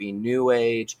 whether it be New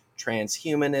Age,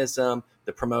 transhumanism,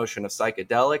 the promotion of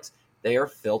psychedelics, they are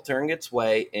filtering its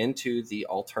way into the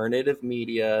alternative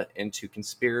media, into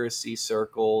conspiracy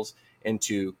circles,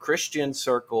 into Christian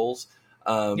circles.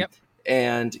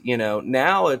 And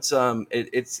now it's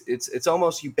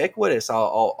almost ubiquitous.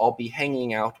 I'll be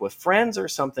hanging out with friends or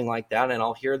something like that, and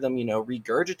I'll hear them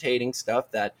regurgitating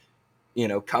stuff that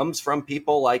comes from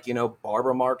people like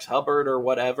Barbara Marx Hubbard or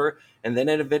whatever, and then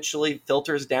it eventually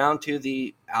filters down to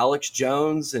the Alex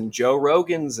Jones and Joe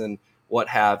Rogans and what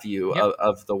have you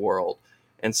of the world.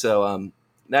 And so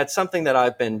that's something that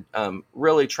I've been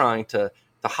really trying to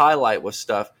highlight with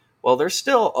stuff. Well, there's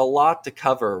still a lot to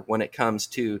cover when it comes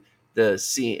to the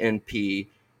CNP.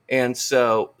 And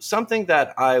so something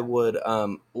that I would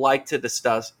like to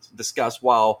discuss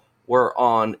while we're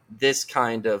on this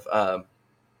kind of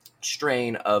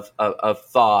strain of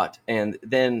thought, and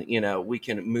then we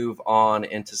can move on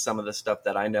into some of the stuff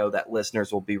that I know that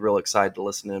listeners will be real excited to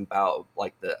listen about,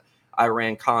 like the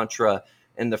Iran-Contra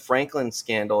and the Franklin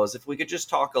scandal, is if we could just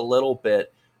talk a little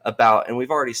bit about, and we've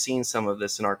already seen some of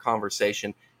this in our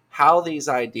conversation, how these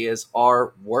ideas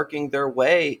are working their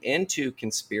way into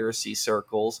conspiracy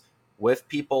circles with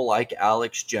people like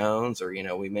Alex Jones, or,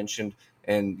 we mentioned,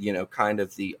 and, kind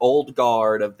of the old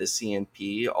guard of the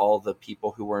CNP, all the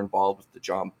people who were involved with the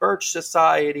John Birch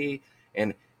Society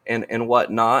and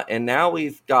whatnot. And now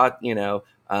we've got,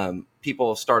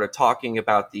 people have started talking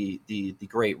about the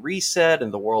Great Reset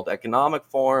and the World Economic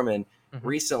Forum. And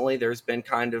recently there's been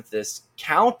kind of this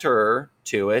counter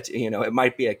to it. It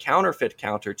might be a counterfeit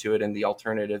counter to it in the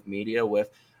alternative media with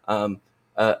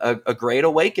a Great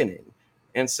Awakening.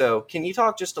 And so can you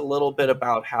talk just a little bit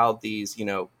about how these,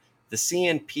 the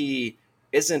CNP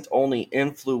isn't only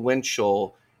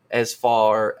influential as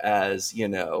far as,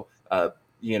 the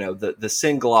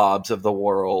Singlobs of the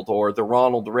world or the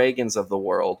Ronald Reagans of the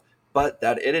world, but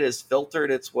that it has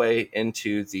filtered its way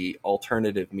into the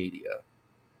alternative media.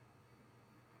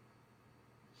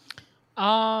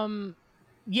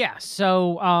 Yeah,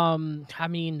 so I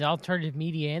mean, the alternative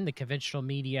media and the conventional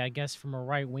media, I guess, from a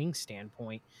right wing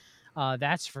standpoint,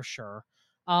 that's for sure.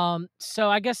 So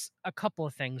I guess a couple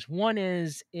of things. One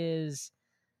is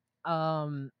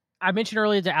um, I mentioned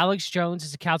earlier that Alex Jones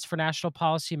is a Council for National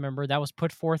Policy member. That was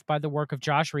put forth by the work of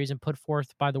Josh Reeves and put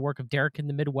forth by the work of Derek in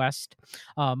the Midwest,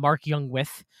 Mark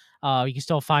Youngwith. You can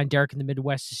still find Derek in the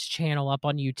Midwest's channel up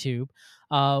on YouTube,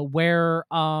 where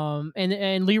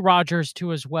and Lee Rogers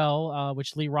too as well,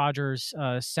 which Lee Rogers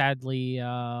sadly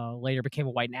later became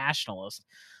a white nationalist.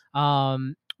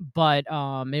 But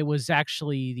it was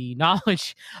actually the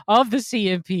knowledge of the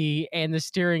CNP and the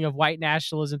steering of white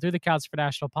nationalism through the Council for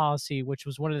National Policy, which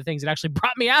was one of the things that actually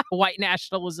brought me out of white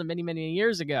nationalism many, many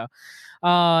years ago.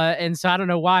 And so I don't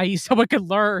know why someone could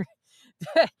learn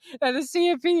that the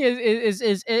CNP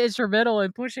is instrumental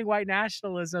in pushing white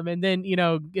nationalism, and then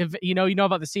if you know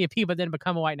about the CNP, but then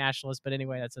become a white nationalist. But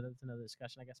anyway, that's another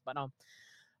discussion, I guess. But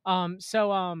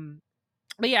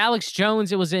yeah, Alex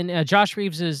Jones. It was in Josh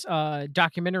Reeves's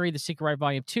documentary, The Secret Right,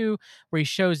 Volume 2, where he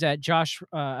shows that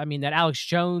that Alex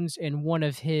Jones in one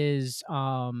of his,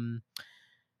 I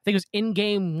think it was in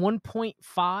game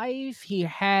 1.5, he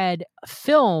had a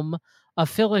film of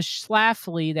Phyllis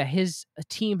Schlafly that his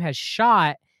team has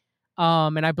shot,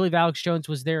 and I believe Alex Jones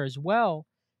was there as well.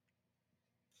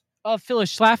 Of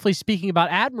Phyllis Schlafly speaking about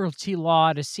admiralty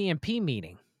law at a CMP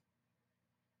meeting.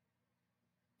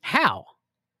 How?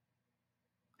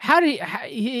 How did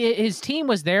his team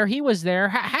was there? He was there.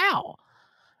 How?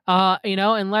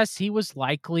 Unless he was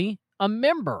likely a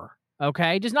member.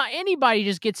 Okay, just not anybody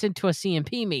just gets into a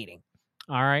CMP meeting.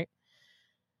 All right.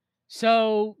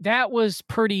 So that was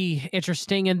pretty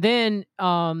interesting. And then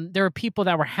there were people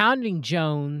that were hounding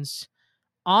Jones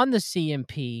on the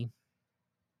CMP,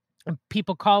 and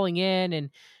people calling in,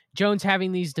 and Jones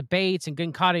having these debates and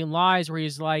getting caught in lies where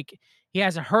he's like, he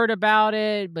hasn't heard about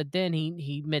it, but then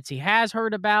he admits he has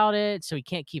heard about it, so he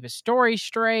can't keep his story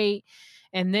straight.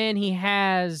 And then he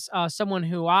has someone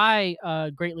who I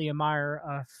greatly admire,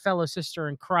 a fellow sister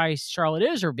in Christ, Charlotte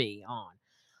Iserby, on.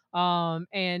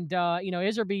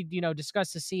 Iserby,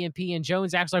 discussed the CMP, and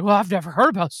Jones acts like, well, I've never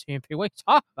heard about CMP. What are you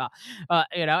talking about?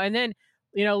 And then,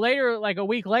 later, like a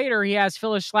week later, he has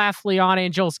Phyllis Schlafly on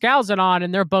and Joel Skousen on,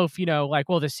 and they're both, like,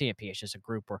 well, the CMP is just a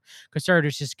group where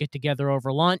conservatives just get together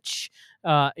over lunch,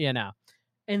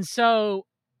 And so,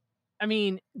 I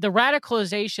mean, the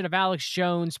radicalization of Alex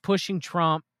Jones pushing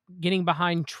Trump, getting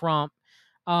behind Trump,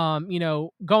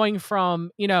 going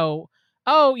from,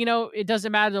 it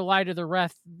doesn't matter the right or the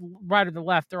right or the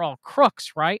left, they're all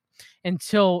crooks, right?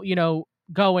 Until,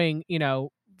 going,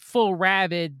 full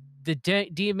rabid, the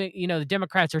the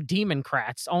Democrats are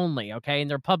democrats only, okay?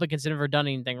 And the Republicans have never done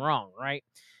anything wrong, right?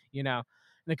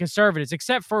 The conservatives,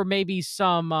 except for maybe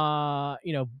some,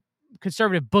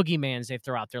 conservative boogeymans they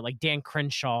throw out there, like Dan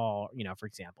Crenshaw, for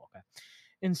example. Okay.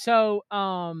 And so,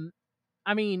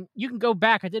 I mean, you can go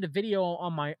back. I did a video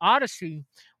on my Odyssey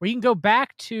where you can go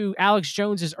back to Alex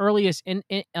Jones's earliest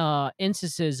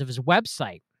instances of his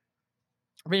website,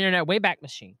 Internet Wayback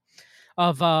Machine,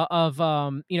 of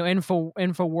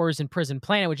Infowars and Prison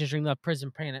Planet, which is the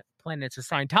Prison Planet. It's a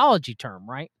Scientology term,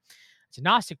 right? It's a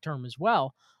Gnostic term as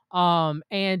well.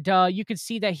 And you could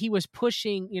see that he was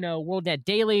pushing, WorldNet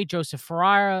Daily, Joseph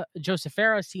Farah,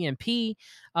 CMP,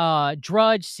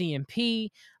 Drudge, CMP.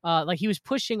 Like he was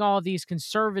pushing all these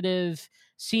conservative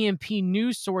CMP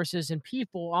news sources and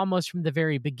people almost from the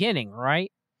very beginning,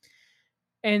 right?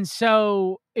 And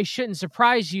so it shouldn't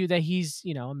surprise you that he's,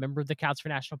 a member of the Council for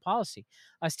National Policy.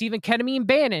 Stephen Ketamine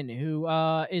Bannon, who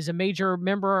is a major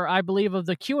member, I believe, of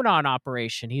the QAnon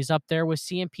operation. He's up there with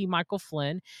CMP Michael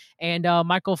Flynn and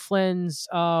Michael Flynn's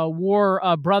war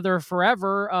brother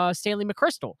forever, Stanley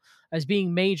McChrystal, as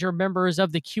being major members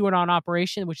of the QAnon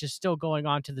operation, which is still going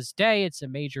on to this day. It's a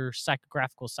major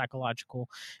psychographical, psychological,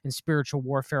 and spiritual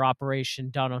warfare operation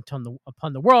done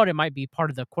upon the world. It might be part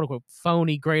of the quote-unquote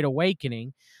phony Great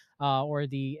Awakening, or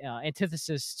the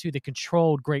antithesis to the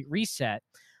controlled Great Reset.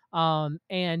 And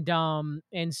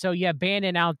so, yeah,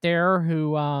 Bannon out there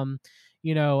who,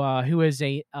 who is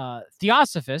a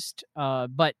Theosophist,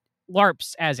 but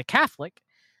LARPs as a Catholic,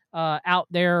 out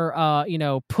there,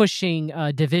 pushing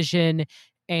division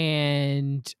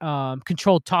and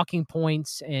controlled talking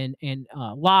points and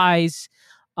lies,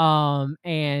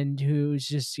 and who's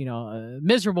just, a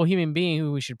miserable human being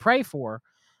who we should pray for.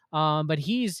 But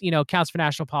he's, Council for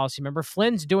National Policy member.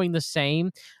 Flynn's doing the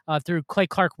same through Clay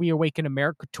Clark We Awaken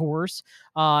America tours,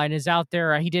 and is out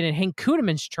there. He did in Hank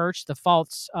Kunneman's church. The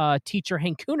false teacher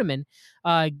Hank Kunneman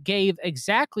gave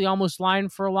exactly, almost line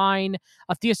for line,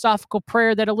 a theosophical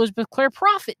prayer that Elizabeth Clare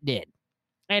Prophet did,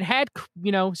 and had,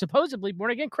 supposedly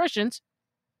born again Christians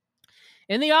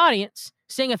in the audience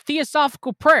sing a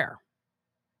theosophical prayer.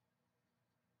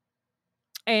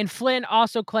 And Flynn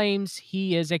also claims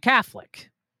he is a Catholic.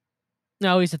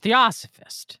 No, he's a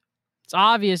theosophist. It's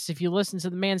obvious if you listen to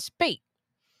the man speak.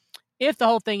 If the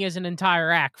whole thing is an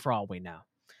entire act, for all we know.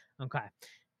 Okay.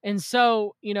 And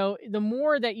so, the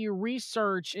more that you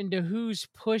research into who's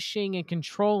pushing and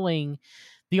controlling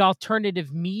the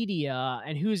alternative media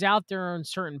and who's out there on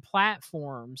certain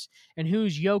platforms and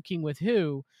who's yoking with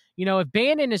who, if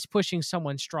Bannon is pushing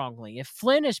someone strongly, if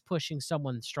Flynn is pushing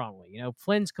someone strongly,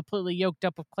 Flynn's completely yoked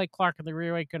up with Clay Clark and the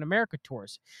Reawaken America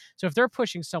tours. So if they're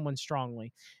pushing someone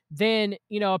strongly, then,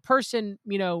 a person,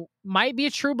 might be a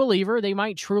true believer. They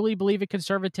might truly believe in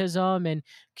conservatism and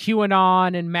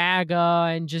QAnon and MAGA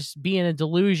and just be in a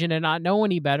delusion and not know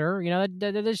any better.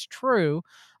 That is true.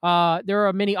 There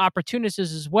are many opportunists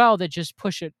as well that just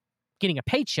push it, getting a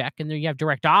paycheck, and then you have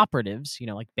direct operatives,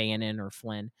 like Bannon or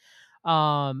Flynn.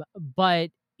 But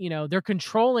they're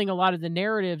controlling a lot of the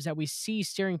narratives that we see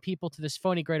steering people to this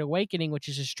phony Great Awakening, which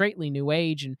is a straightly New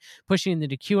Age, and pushing the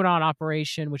QAnon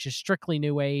operation, which is strictly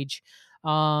New Age.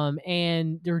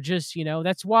 And they're just,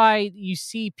 that's why you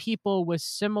see people with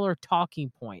similar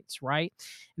talking points, right?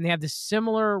 And they have this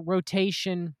similar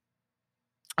rotation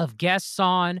of guests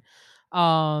on,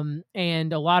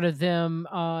 and a lot of them,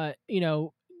 Alex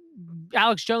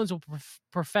Jones will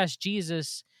profess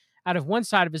Jesus out of one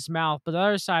side of his mouth, but the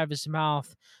other side of his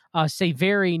mouth say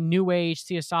very New Age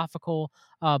theosophical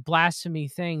blasphemy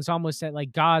things, almost that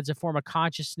like God's a form of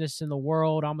consciousness in the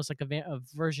world, almost like a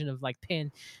version of like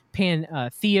pan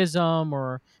theism,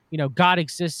 or God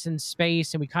exists in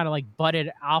space, and we kind of like butted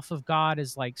off of God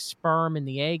as like sperm in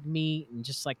the egg meat, and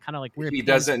just like kind of like weird. He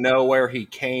doesn't know where he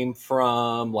came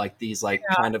from, like these like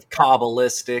Yeah. kind of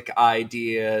Kabbalistic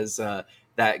ideas,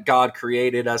 that God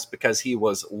created us because he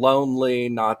was lonely,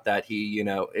 not that he,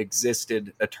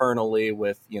 existed eternally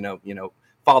with,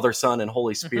 Father, Son, and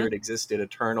Holy Spirit existed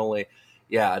eternally.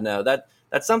 Yeah, no,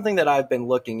 that's something that I've been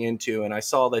looking into, and I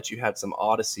saw that you had some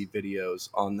Odyssey videos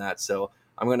on that, so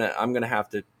I'm gonna have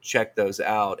to check those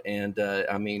out. And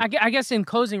I guess in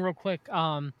closing, real quick,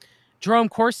 Jerome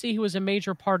Corsi, who was a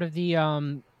major part of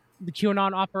the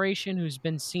QAnon operation, who's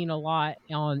been seen a lot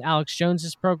on Alex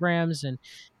Jones's programs, and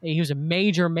he was a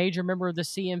major member of the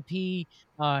CMP.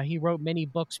 He wrote many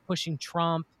books pushing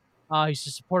Trump. He's a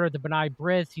supporter of the B'nai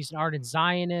B'rith. He's an ardent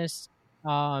Zionist.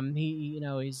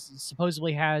 He's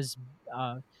supposedly has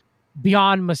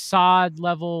beyond Mossad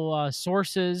level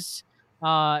sources,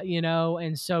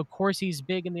 and so Corsi's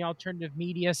big in the alternative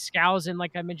media. Skousen,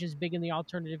 like I mentioned, is big in the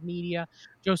alternative media.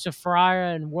 Joseph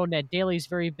Ferreira and WorldNet Daily is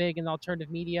very big in the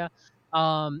alternative media.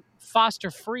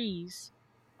 Foster Friess,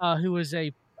 who was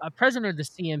a president of the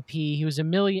CMP, he was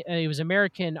he was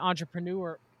American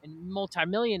entrepreneur and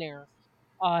multimillionaire.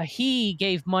 He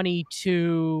gave money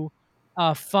to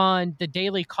fund the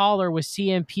Daily Caller with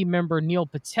CMP member Neil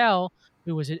Patel,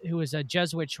 who was a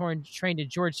Jesuit trained at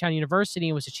Georgetown University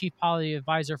and was the chief policy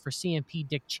advisor for CMP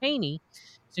Dick Cheney.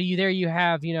 So you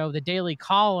have the Daily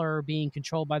Caller being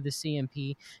controlled by the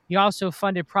CMP. He also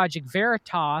funded Project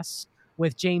Veritas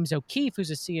with James O'Keefe,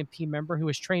 who's a CMP member who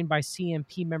was trained by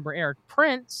CMP member Eric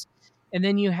Prince. And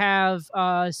then you have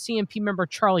CMP member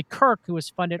Charlie Kirk, who was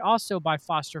funded also by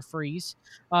Foster Friess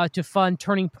to fund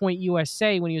Turning Point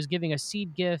USA when he was giving a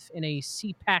seed gift in a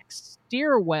CPAC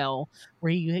steer well,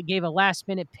 where he gave a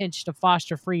last-minute pinch to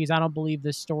Foster Friess. I don't believe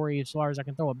this story as far as I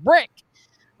can throw a brick,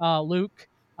 Luke.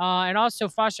 And also,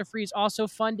 Foster Friess also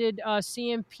funded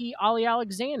CMP Ali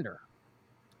Alexander,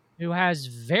 who has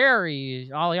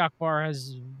Ali Akbar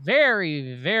has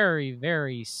very, very,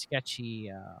 very sketchy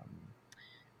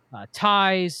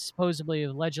ties, supposedly,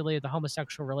 allegedly, the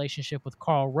homosexual relationship with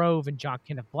Karl Rove and John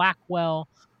Kenneth Blackwell,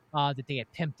 that they had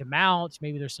pimped him out.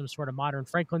 Maybe there's some sort of modern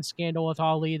Franklin scandal with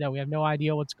Ali that we have no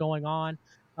idea what's going on.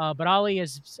 But Ali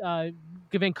has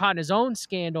been caught in his own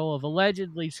scandal of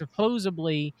allegedly,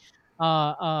 supposedly,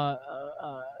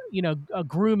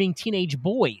 grooming teenage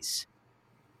boys.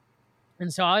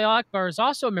 And so Ali Akbar is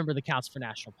also a member of the Council for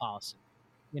National Policy.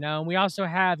 And we also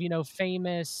have,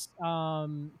 famous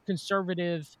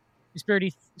conservative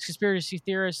conspiracy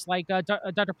theorists like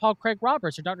Dr. Paul Craig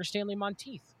Roberts or Dr. Stanley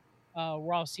Monteith.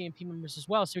 We're all CMP members as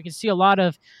well. So we can see a lot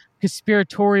of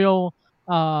conspiratorial,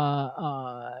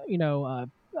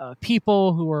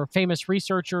 people who are famous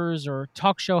researchers or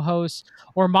talk show hosts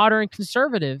or modern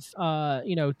conservative,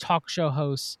 talk show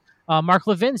hosts. Mark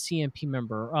Levin, CMP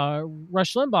member.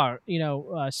 Rush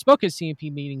Limbaugh, spoke at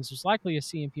CMP meetings, was likely a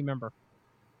CMP member,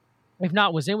 if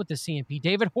not was in with the CMP.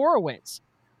 David Horowitz,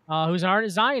 who's an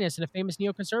ardent Zionist and a famous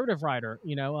neoconservative writer,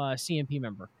 CMP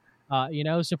member.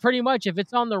 So pretty much if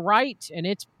it's on the right and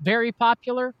it's very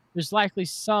popular, there's likely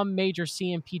some major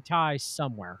CMP ties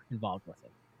somewhere involved with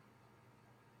it.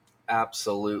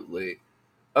 Absolutely.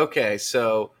 Okay,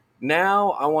 so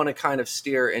now I want to kind of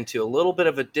steer into a little bit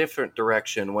of a different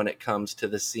direction when it comes to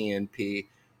the CNP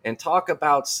and talk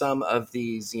about some of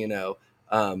these,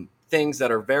 things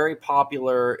that are very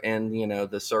popular in,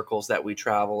 the circles that we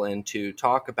travel into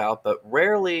talk about, but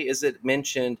rarely is it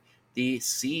mentioned the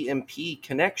CMP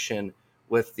connection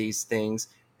with these things.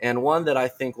 And one that I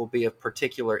think will be of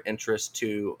particular interest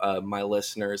to my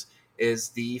listeners is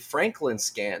the Franklin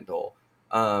scandal.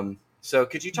 So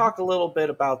could you talk a little bit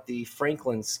about the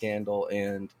Franklin scandal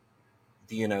and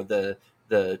the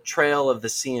trail of the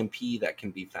CMP that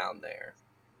can be found there?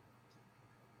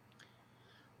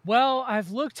 Well,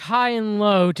 I've looked high and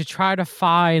low to try to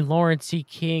find Lawrence E.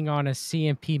 King on a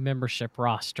CMP membership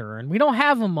roster, and we don't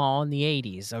have them all in the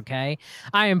 80s, okay?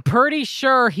 I am pretty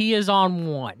sure he is on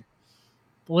one.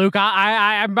 Luke,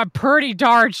 I'm pretty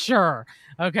darn sure.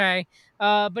 Okay.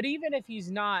 But even if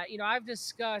he's not, I've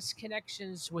discussed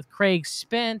connections with Craig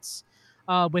Spence,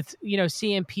 with,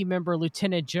 CMP member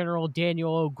Lieutenant General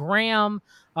Daniel O. Graham,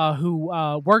 who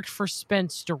worked for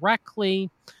Spence directly,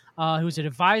 who's an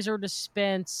advisor to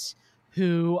Spence,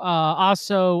 who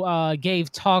also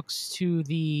gave talks to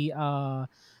the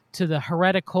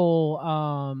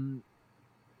heretical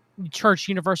Church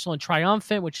Universal and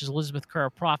Triumphant, which is Elizabeth Carrera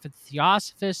Prophet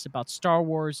Theosophist, about Star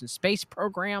Wars and space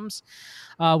programs.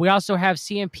 We also have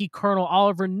CMP Colonel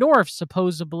Oliver North,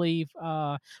 supposedly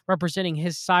representing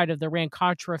his side of the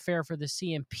Iran-Contra affair for the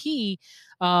CMP,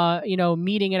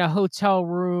 meeting in a hotel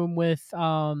room with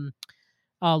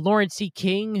Lawrence C.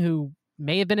 King, who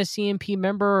may have been a CMP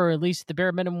member, or at least the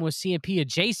bare minimum was CMP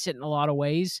adjacent in a lot of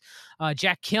ways.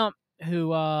 Jack Kemp, who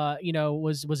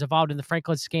was involved in the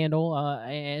Franklin scandal,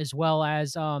 as well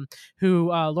as who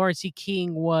Lawrence C.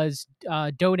 King was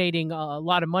donating a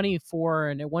lot of money for,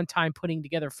 and at one time putting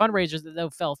together fundraisers that though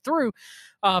fell through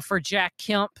for Jack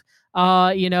Kemp.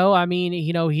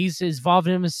 He's involved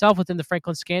in himself within the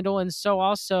Franklin scandal, and so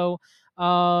also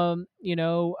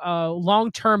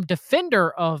long-term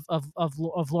defender of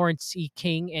Lawrence E.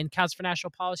 King and Council for National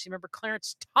Policy member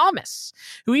Clarence Thomas,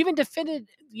 who even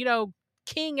defended,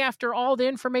 King after all the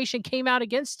information came out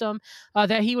against him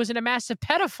that he was in a massive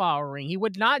pedophile ring. He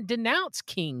would not denounce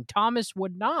King. Thomas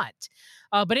would not.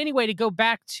 But anyway, to go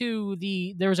back to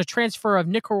there was a transfer of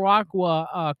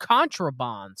Nicaragua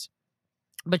contrabands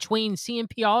between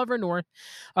CMP Oliver North,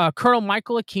 Colonel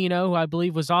Michael Aquino, who I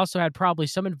believe had probably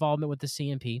some involvement with the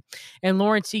CMP, and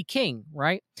Lawrence E. King,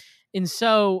 right? And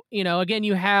so, again,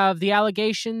 you have the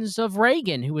allegations of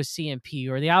Reagan, who was CMP,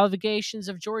 or the allegations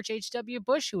of George H.W.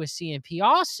 Bush, who was CMP,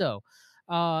 also,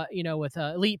 with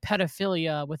elite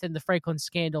pedophilia within the Franklin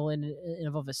scandal in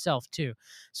and of itself, too.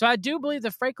 So I do believe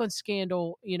the Franklin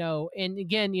scandal, and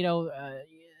again,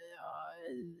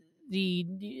 the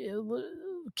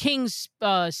King's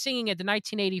singing at the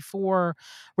 1984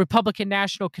 Republican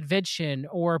National Convention,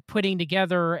 or putting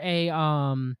together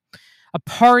a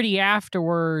party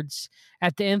afterwards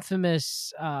at the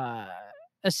infamous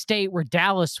estate where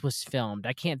Dallas was filmed.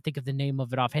 I can't think of the name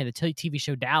of it offhand. The TV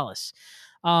show Dallas.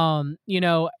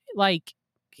 Like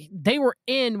they were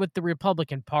in with the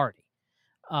Republican Party.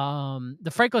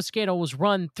 The Franklin scandal was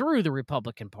run through the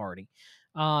Republican Party.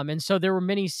 And so there were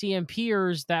many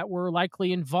CMPers that were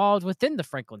likely involved within the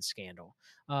Franklin scandal,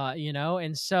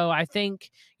 and so I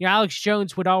think, Alex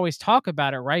Jones would always talk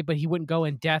about it, right? But he wouldn't go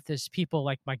in depth as people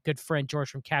like my good friend George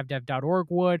from CavDev.org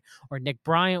would, or Nick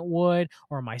Bryant would,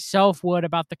 or myself would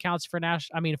about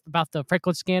about the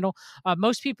Franklin scandal.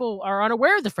 Most people are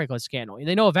unaware of the Franklin scandal.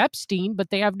 They know of Epstein, but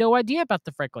they have no idea about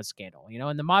the Franklin scandal.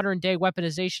 In the modern day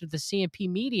weaponization of the CMP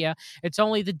media, it's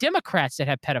only the Democrats that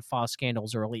have pedophile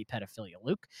scandals or elite pedophilia,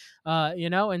 Luke.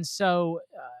 And so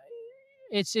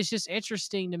it's just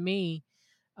interesting to me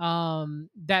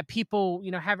that people,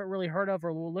 haven't really heard of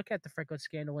or will look at the Franklin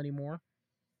scandal anymore.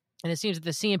 And it seems that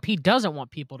the CMP doesn't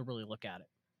want people to really look at it.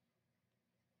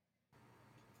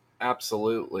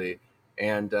 Absolutely.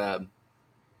 And, and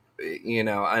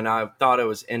I thought it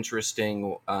was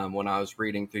interesting when I was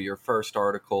reading through your first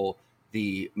article,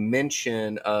 the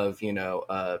mention of,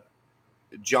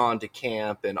 John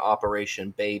DeCamp and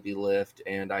Operation Baby Lift.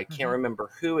 And I can't remember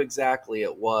who exactly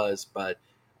it was, but,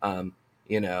 kind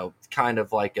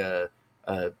of like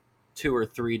uh, 2 or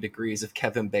 3 degrees of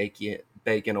Kevin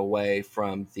Bacon away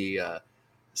from the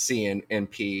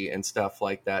CNP and stuff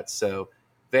like that. So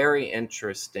very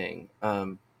interesting.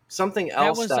 Something That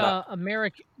else was that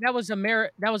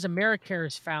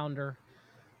Americare's founder.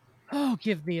 Oh,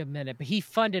 give me a minute. But he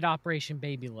funded Operation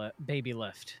Baby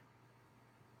Lift.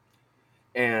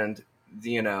 and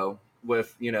you know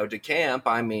with DeCamp,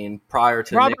 I mean prior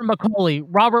to Nick.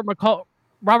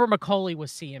 Robert McCauley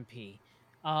was CMP,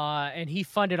 and he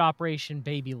funded Operation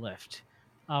Baby Lift.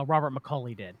 Robert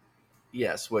McCauley did.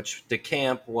 Yes, which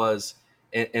DeCamp was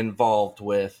involved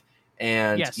with.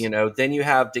 And, Yes. then you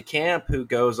have DeCamp who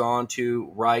goes on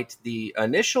to write the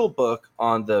initial book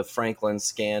on the Franklin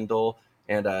scandal.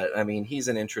 And, I mean, he's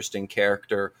an interesting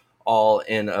character all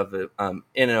in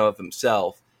and of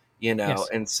himself, Yes.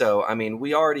 And so, I mean,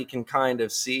 we already can kind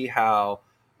of see how,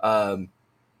 um,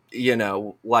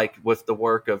 like with the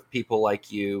work of people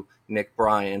like you, Nick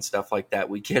Bryan, stuff like that,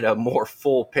 we get a more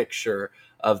full picture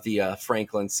of the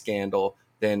Franklin scandal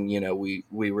than we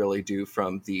really do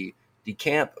from the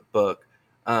Camp book.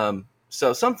 So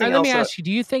All something right, let me else. ask you: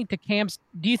 Do you think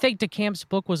DeCamp's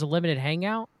book was a limited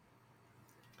hangout?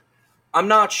 I'm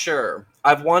not sure.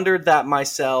 I've wondered that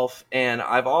myself, and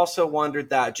I've also wondered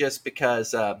that just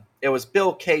because it was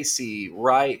Bill Casey,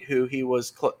 right? Who he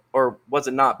was, or was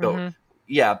it not Bill? Mm-hmm.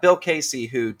 Yeah, Bill Casey,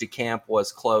 who DeCamp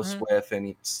was close Mm-hmm. with, and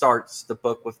he starts the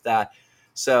book with that.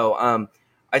 So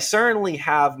I certainly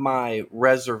have my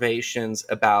reservations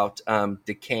about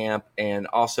DeCamp and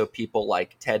also people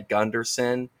like Ted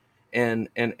Gunderson and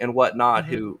whatnot,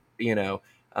 Mm-hmm.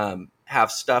 who have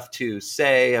stuff to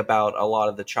say about a lot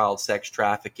of the child sex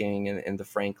trafficking and the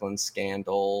Franklin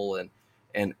scandal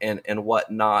and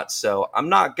whatnot. So I'm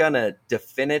not gonna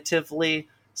definitively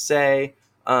say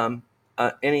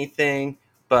anything,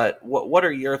 but what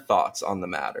are your thoughts on the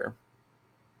matter?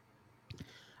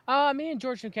 Me and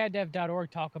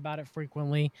GeorgeNewCatDev.org talk about it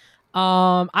frequently.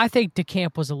 I think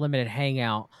DeCamp was a limited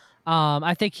hangout.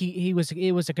 I think it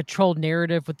was a controlled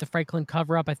narrative with the Franklin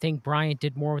cover up. I think Bryant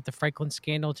did more with the Franklin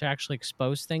scandal to actually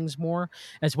expose things more,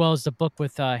 as well as the book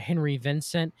with Henry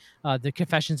Vincent, The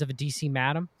Confessions of a DC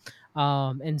Madam.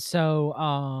 Yeah,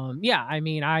 I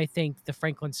mean, I think the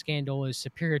Franklin scandal is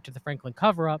superior to the Franklin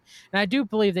cover up. And I do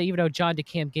believe that even though John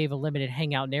DeCamp gave a limited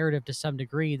hangout narrative to some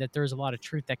degree, that there's a lot of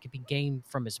truth that could be gained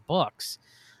from his books,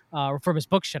 or from his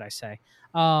books, should I say?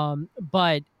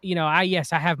 But I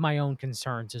have my own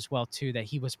concerns as well too, that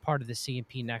he was part of the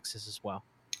CMP nexus as well,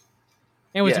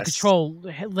 and was a Yes,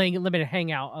 limited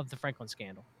hangout of the Franklin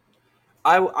scandal.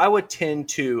 I would tend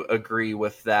to agree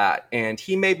with that. And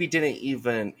he may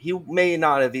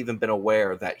not have even been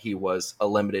aware that he was a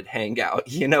limited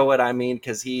hangout. You know what I mean?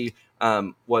 Because he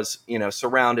was,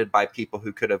 surrounded by people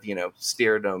who could have,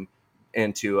 steered him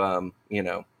into,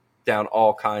 down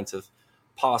all kinds of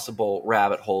possible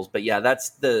rabbit holes. But yeah,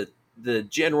 that's the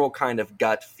general kind of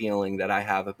gut feeling that I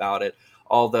have about it.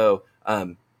 Although,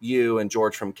 you and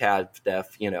George from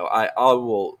CADDEF, I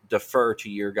will defer to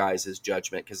your guys'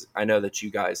 judgment because I know that you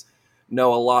guys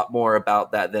know a lot more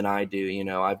about that than I do.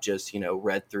 I've just,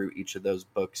 read through each of those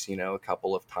books, a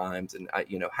couple of times, and I,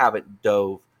 haven't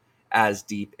dove as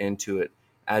deep into it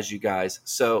as you guys.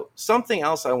 So something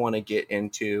else I want to get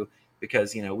into,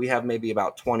 because, we have maybe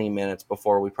about 20 minutes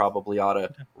before we probably ought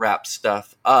to wrap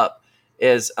stuff up,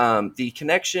 is the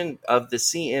connection of the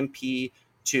CMP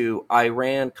to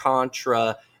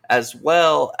Iran-Contra, as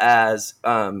well as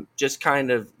just kind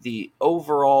of the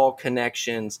overall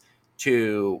connections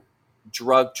to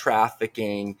drug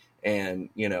trafficking and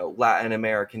Latin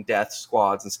American death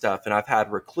squads and stuff. And I've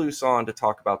had Recluse on to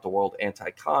talk about the World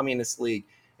Anti-Communist League,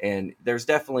 and there's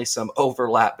definitely some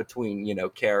overlap between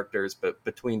characters, but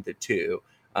between the two,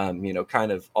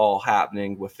 kind of all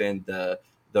happening within the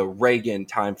Reagan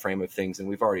time frame of things. And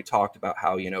we've already talked about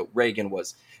how Reagan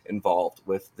was involved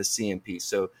with the CMP.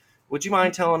 So would you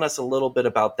mind telling us a little bit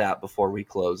about that before we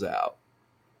close out?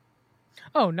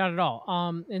 Oh, not at all.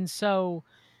 And so,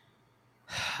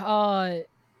 uh,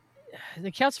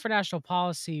 the Council for National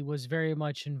Policy was very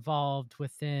much involved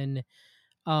within,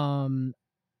 um,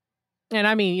 and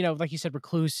I mean, like you said,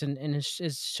 Recluse and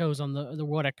his shows on the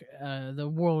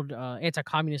World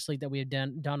Anti-Communist League that we had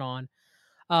done on.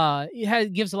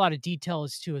 Gives a lot of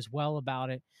details too as well about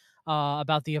it,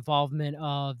 about the involvement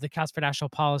of the Council for National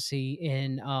Policy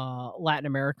in Latin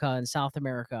America and South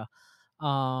America.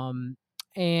 Um,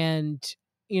 and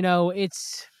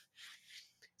it's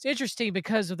interesting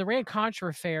because of the Rand Contra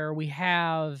affair. We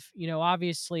have,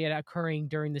 obviously it occurring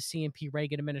during the CMP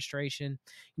Reagan administration.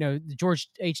 George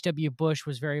H.W. Bush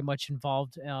was very much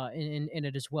involved in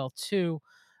it as well too.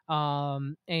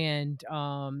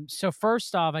 So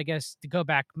first off, I guess to go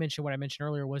back, mention what I mentioned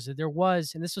earlier was that there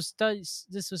was, and this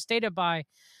was stated by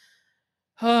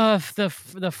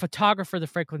the photographer, the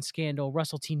Franklin scandal,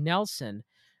 Russell T. Nelson.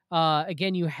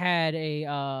 Again, you had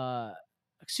a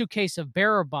suitcase of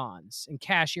bearer bonds and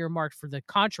cash earmarked for the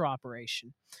Contra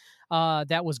operation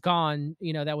that was gone,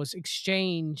 that was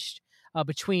exchanged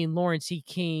between Lawrence E.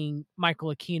 King,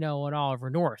 Michael Aquino, and Oliver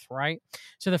North, right?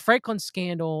 So the Franklin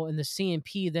scandal and the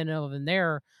CMP then over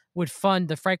there would fund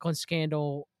the Franklin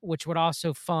scandal, which would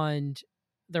also fund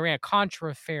the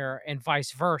Iran-Contra affair and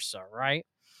vice versa, right?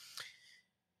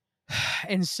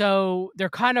 And so they're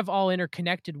kind of all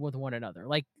interconnected with one another.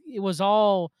 Like it was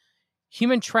all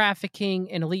human trafficking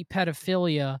and elite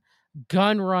pedophilia,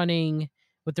 gun running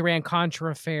with the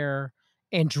Iran-Contra affair,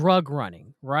 and drug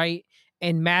running, right?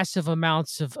 And massive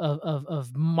amounts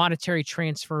of monetary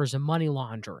transfers and money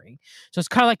laundering. So it's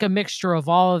kind of like a mixture of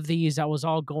all of these that was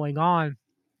all going on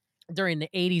during the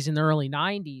 80s and the early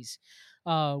 90s,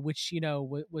 which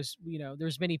was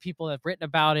there's many people that have written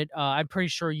about it. I'm pretty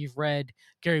sure you've read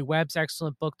Gary Webb's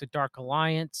excellent book The Dark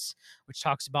Alliance, which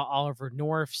talks about Oliver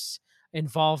North's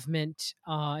involvement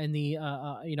in the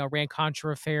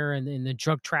Iran-Contra affair and in the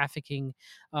drug trafficking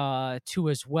too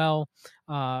as well,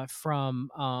 from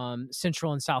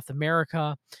Central and South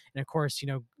America. And of course,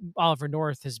 Oliver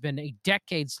North has been a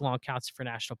decades-long Council for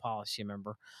National Policy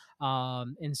member.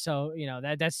 And so,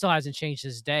 that still hasn't changed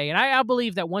this day. And I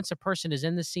believe that once a person is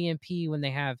in the CMP, when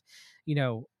they have,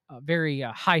 very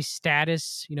high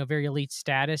status, very elite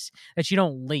status, that you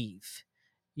don't leave.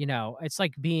 It's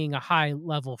like being a high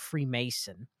level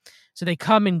Freemason. So they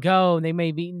come and go, and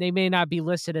they may not be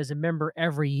listed as a member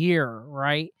every year,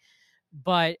 right?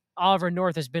 But Oliver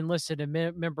North has been listed a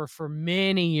member for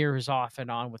many years off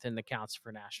and on within the Council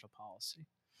for National Policy.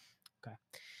 Okay.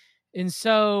 And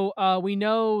so we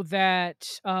know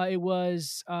that it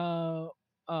was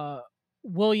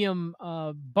William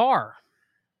Barr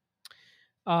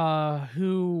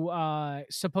who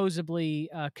supposedly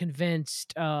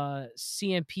convinced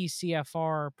CMP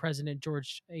CFR President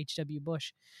George H.W.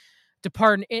 Bush to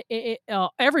pardon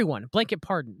everyone, blanket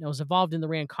pardon, that was involved in the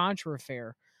Iran-Contra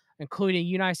affair, including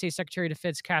United States Secretary of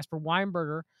Defense Caspar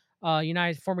Weinberger,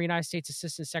 former United States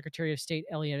Assistant Secretary of State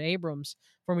Elliot Abrams,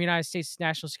 former United States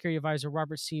National Security Advisor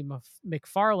Robert C.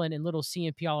 McFarlane, and little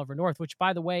CMP Oliver North, which,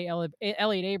 by the way, Elliot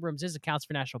Abrams is a Council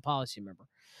for National Policy member.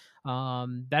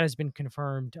 That has been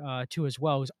confirmed too as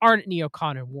well. It was ardent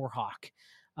neocon and warhawk.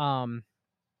 And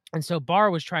so Barr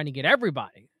was trying to get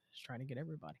everybody.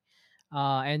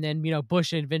 And then,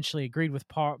 Bush eventually agreed with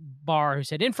Barr, who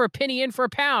said, in for a penny, in for a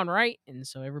pound, right? And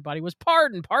so everybody was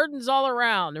pardoned. Pardons all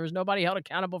around. There was nobody held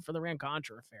accountable for the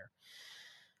Iran-Contra affair.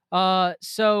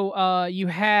 So you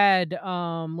had,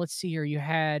 let's see here, you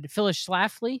had Phyllis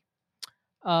Schlafly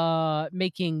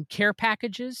making care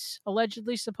packages,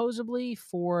 allegedly, supposedly,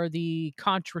 for the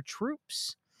Contra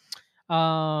troops.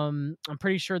 I'm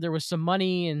pretty sure there was some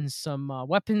money and some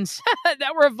weapons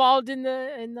that were involved in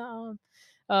the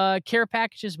care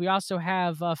packages. We also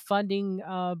have funding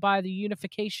by the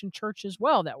Unification Church as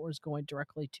well that was going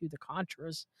directly to the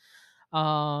Contras.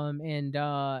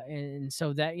 And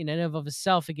so that in and of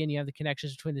itself, again, you have the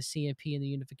connections between the CMP and the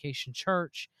Unification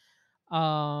Church.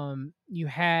 You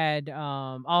had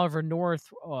Oliver North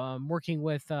working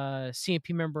with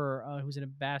CMP member who's an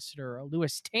ambassador,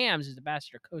 Louis Tams, who's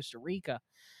ambassador to Costa Rica,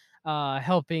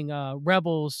 helping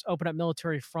rebels open up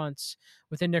military fronts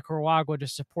within Nicaragua to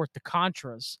support the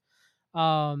Contras.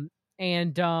 You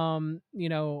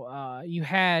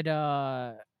had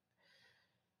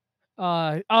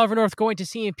Oliver North going to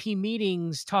CMP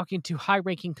meetings, talking to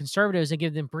high-ranking conservatives and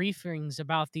giving them briefings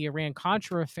about the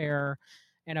Iran-Contra affair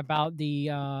and about the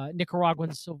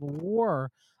Nicaraguan Civil War,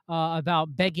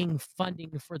 about begging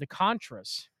funding for the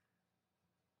Contras.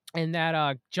 And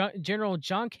that General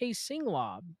John K.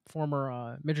 Singlaw,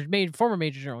 former Major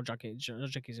General John K.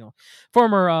 Singlaw,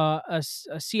 former a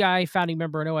CIA founding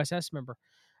member and OSS member,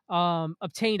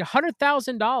 obtained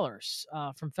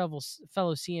 $100,000 from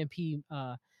fellow CMP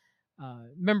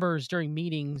members during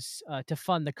meetings to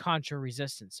fund the Contra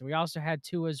resistance. And we also had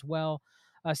too as well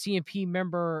CMP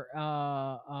member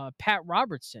Pat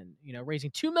Robertson,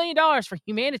 raising $2 million for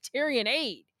humanitarian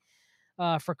aid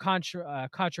for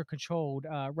Contra-controlled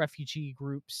refugee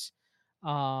groups. You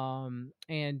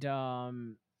had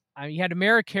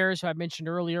AmeriCares, who I mentioned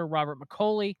earlier, Robert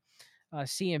McCauley,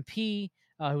 CMP,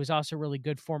 who was also really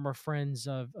good former friends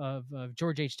of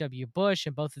George H.W. Bush,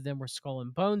 and both of them were Skull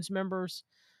and Bones members,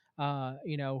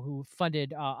 who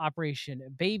funded Operation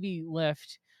Baby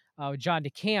Lift. John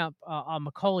DeCamp,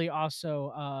 McCauley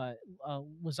also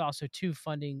was also too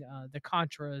funding the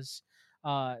Contras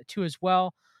too as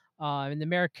well. And the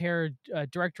AmeriCare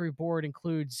Directory Board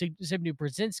includes Zbigniew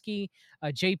Brzezinski,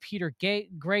 J. Peter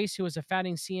Grace, who was a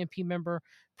founding CMP member,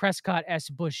 Prescott S.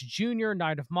 Bush Jr.,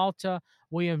 Knight of Malta,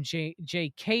 William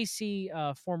J. Casey,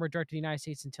 former Director of the United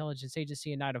States Intelligence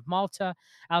Agency and Knight of Malta,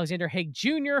 Alexander Haig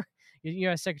Jr.,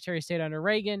 U.S. Secretary of State under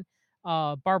Reagan,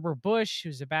 Barbara Bush,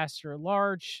 who's ambassador at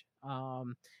large,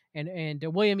 and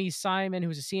William E. Simon, who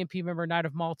was a CMP member, Knight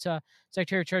of Malta,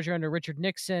 Secretary of Treasury under Richard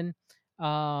Nixon,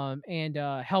 and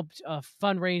helped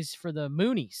fundraise for the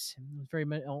Moonies. Was very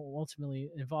ultimately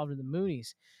involved in the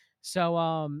Moonies. So,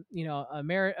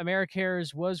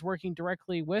 AmeriCares was working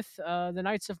directly with the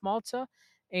Knights of Malta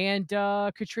and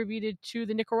contributed to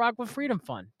the Nicaragua Freedom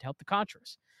Fund to help the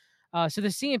Contras. So the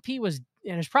CMP was,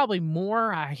 and there's probably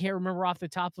more. I can't remember off the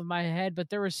top of my head, but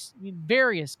there was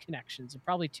various connections, and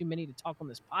probably too many to talk on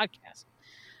this podcast,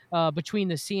 between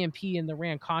the CMP and the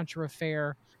Iran-Contra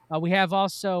affair. We have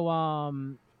also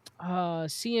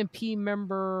CMP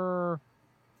member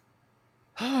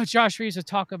Josh Reeves would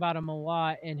talk about him a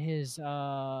lot in his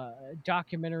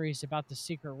documentaries about the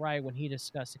Secret Right when he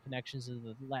discussed the connections of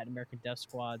the Latin American death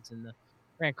squads and the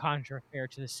Iran-Contra affair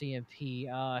to the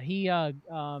CMP. He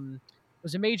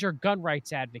was a major gun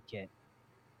rights advocate.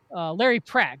 Larry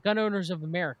Pratt, Gun Owners of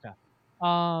America.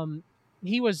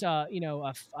 He was,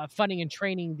 funding and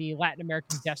training the Latin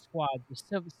American death squad,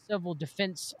 the civil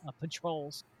defense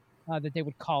patrols, that they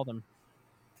would call them,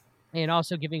 and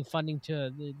also giving funding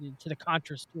to the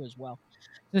Contras too as well.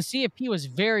 The CFP was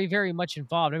very, very much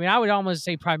involved. I mean, I would almost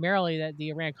say primarily that the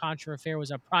Iran-Contra affair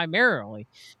was a primarily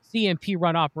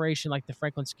CMP-run operation, like the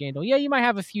Franklin scandal. Yeah, you might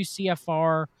have a few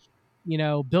CFR,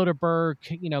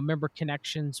 Bilderberg, member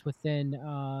connections within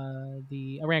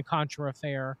the Iran-Contra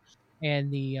affair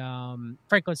and the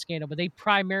Franklin scandal, but they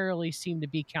primarily seem to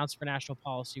be Counts for National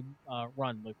Policy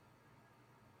run, Luke.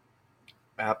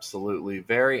 Absolutely.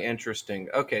 Very interesting.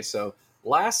 Okay, so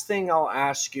last thing I'll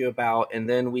ask you about, and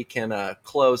then we can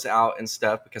close out and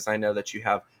stuff, because I know that you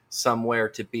have somewhere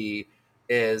to be,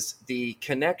 is the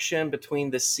connection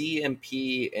between the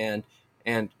CMP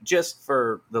and just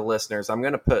for the listeners, I'm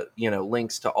going to put,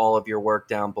 links to all of your work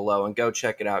down below, and go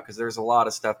check it out, because there's a lot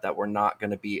of stuff that we're not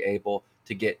going to be able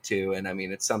to get to. And I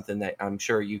mean, it's something that I'm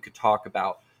sure you could talk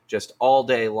about just all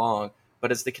day long.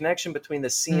 But it's the connection between the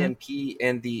CMP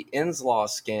and the Inslaw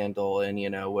scandal, and,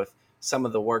 with some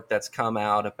of the work that's come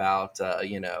out about,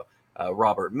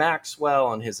 Robert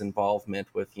Maxwell and his involvement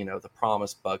with, the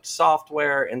PROMIS bugged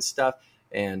software and stuff,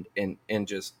 and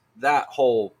just that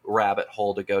whole rabbit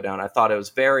hole to go down. I thought it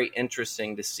was very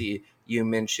interesting to see you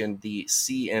mention the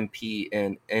CMP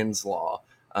and Inslaw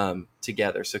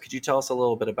together. So could you tell us a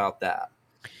little bit about that?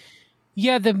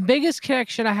 Yeah, the biggest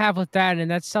connection I have with that, and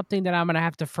that's something that I'm going to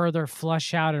have to further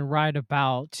flush out and write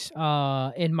about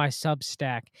in my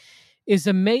Substack, is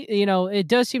it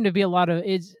does seem to be a lot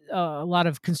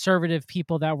of conservative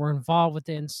people that were involved with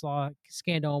the Inslaw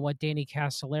scandal and what Danny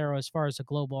Casolaro, as far as a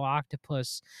global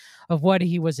octopus of what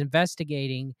he was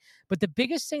investigating. But the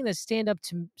biggest thing that stand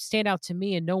out to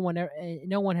me, and no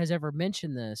one has ever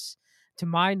mentioned this, to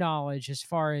my knowledge, as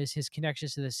far as his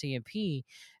connections to the CMP,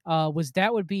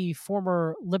 would be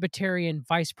former Libertarian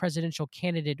vice presidential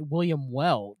candidate William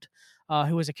Weld,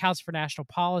 who was a Council for National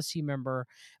Policy member,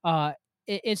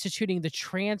 instituting the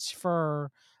transfer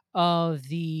of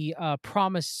the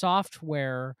PROMIS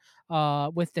software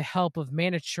with the help of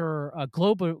manager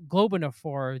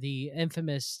Globinofor, the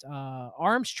infamous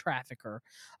arms trafficker,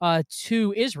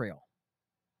 to Israel.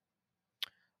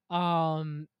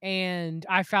 And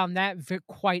I found that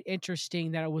quite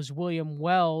interesting, that it was William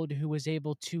Weld who was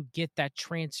able to get that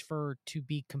transfer to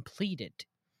be completed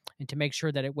and to make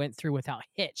sure that it went through without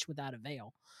hitch, without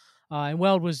avail. And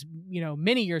Weld was,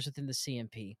 many years within the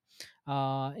CMP.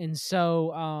 And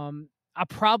so I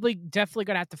definitely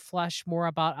going to have to flesh more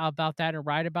about that and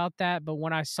write about that. But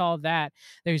when I saw that,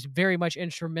 they was very much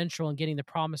instrumental in getting the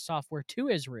PROMIS software to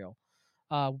Israel.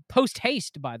 Post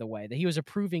haste, by the way, that he was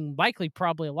approving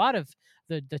probably a lot of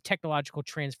the technological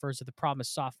transfers of the PROMIS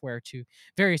software to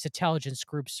various intelligence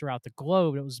groups throughout the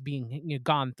globe. It was being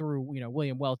gone through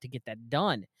William Weld to get that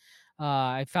done.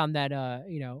 I found that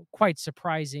quite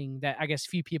surprising, that I guess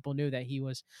few people knew that he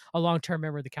was a long-term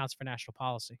member of the Council for National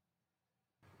Policy.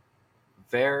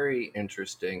 Very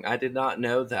interesting. I did not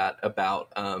know that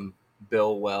about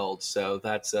Bill Weld, so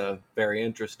that's very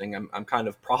interesting. I'm kind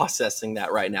of processing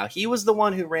that right now. He was the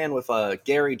one who ran with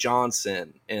Gary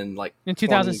Johnson in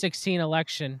 2016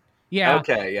 election. Yeah.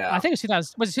 Okay, yeah. I think it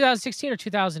was it 2016 or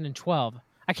 2012?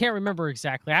 I can't remember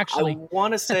exactly. Actually, I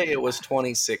want to say it was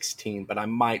 2016, but I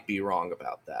might be wrong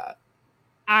about that.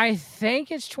 I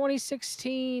think it's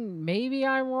 2016. Maybe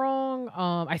I'm wrong.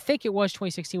 I think it was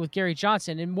 2016 with Gary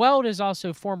Johnson, and Weld is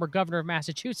also former governor of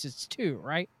Massachusetts too,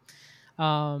 right?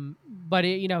 But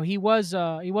he was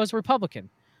a Republican.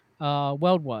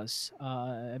 Weld was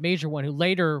a major one who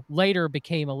later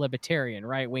became a libertarian,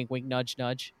 right? Wink, wink, nudge,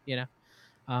 nudge.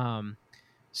 Um,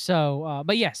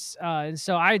 but yes, and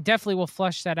so I definitely will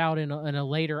flesh that out in a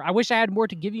later. I wish I had more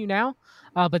to give you now,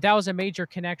 but that was a major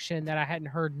connection that I hadn't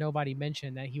heard nobody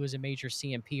mention, that he was a major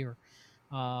CMPer,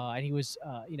 and he was,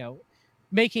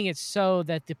 making it so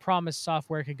that the Promise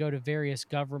software could go to various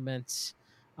governments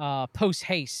post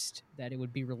haste, that it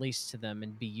would be released to them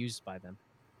and be used by them.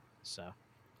 So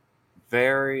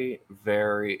Very,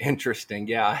 very interesting.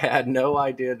 Yeah, I had no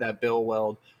idea that Bill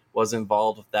Weld was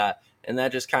involved with that, and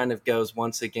that just kind of goes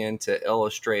once again to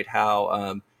illustrate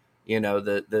how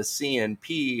the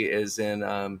CNP is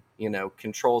in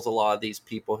controls a lot of these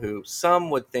people who some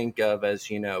would think of as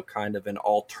kind of an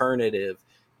alternative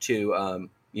to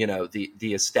the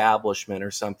establishment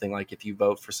or something. Like if you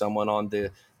vote for someone on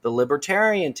the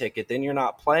libertarian ticket, then you're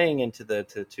not playing into the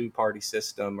two-party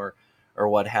system or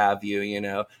what have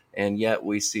you. And yet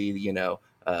we see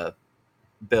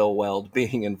Bill Weld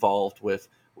being involved with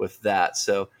that.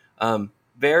 So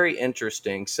very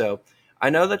interesting. So I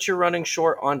know that you're running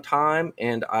short on time,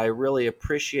 and I really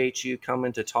appreciate you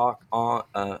coming to talk on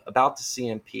about the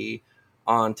CMP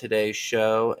on today's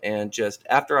show. And just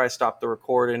after I stop the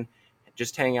recording,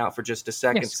 just hang out for just a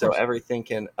second yes, of so course. everything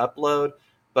can upload.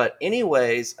 But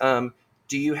anyways,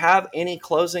 do you have any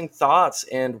closing thoughts,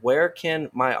 and where can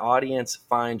my audience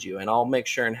find you? And I'll make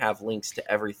sure and have links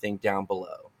to everything down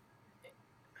below.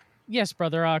 Yes,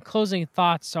 brother. Closing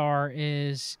thoughts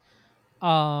is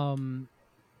um,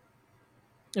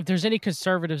 if there's any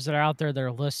conservatives that are out there that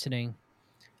are listening,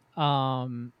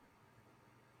 um,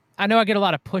 I know I get a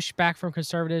lot of pushback from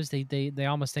conservatives. They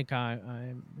almost think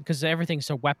I'm, because everything's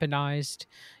so weaponized.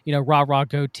 Rah rah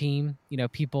go team.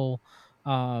 People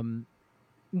um,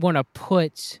 want to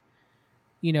put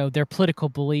their political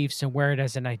beliefs and wear it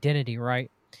as an identity, right?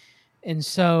 And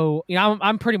so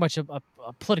I'm pretty much a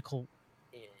political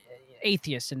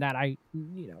atheist in that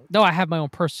though I have my own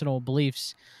personal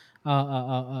beliefs,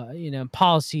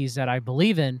 policies that I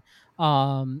believe in.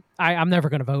 I'm never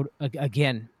going to vote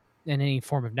again in any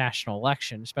form of national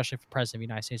election, especially for president of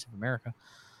the United States of America.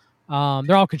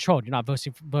 They're all controlled. You're not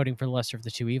voting for the lesser of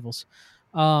the two evils.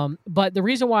 But the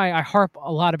reason why I harp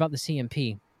a lot about the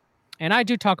CMP, and I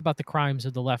do talk about the crimes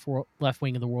of the left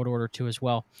wing of the world order too as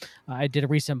well. I did a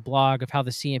recent blog of how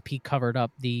the CMP covered up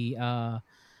the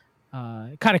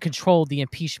kind of controlled the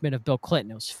impeachment of Bill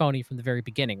Clinton. It was phony from the very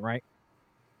beginning, right?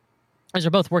 As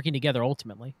they're both working together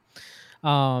ultimately.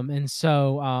 And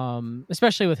so,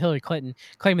 especially with Hillary Clinton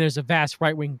claiming there's a vast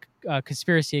right wing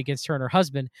conspiracy against her and her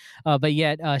husband, but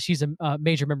yet she's a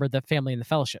major member of the family and the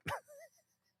fellowship.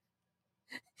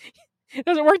 It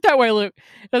doesn't work that way, Luke.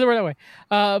 It doesn't work that way.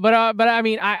 But I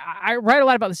mean, I write a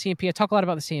lot about the CMP. I talk a lot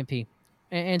about the CMP,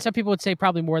 and some people would say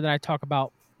probably more than I talk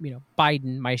about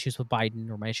Biden, my issues with Biden,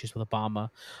 or my issues with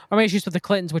Obama, or my issues with the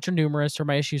Clintons, which are numerous, or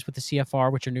my issues with the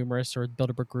CFR, which are numerous, or the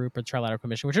Bilderberg Group or the Trilateral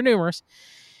Commission, which are numerous.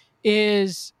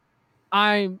 Is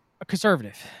I'm a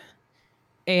conservative,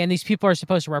 and these people are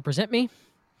supposed to represent me,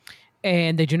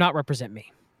 and they do not represent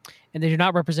me, and they do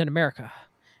not represent America,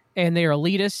 and they are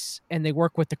elitists, and they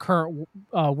work with the current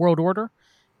world order,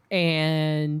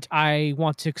 and I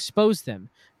want to expose them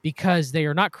because they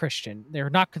are not Christian. They are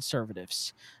not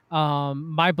conservatives.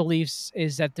 My beliefs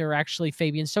is that they're actually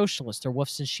Fabian socialists. They're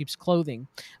wolves in sheep's clothing,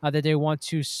 that they want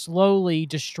to slowly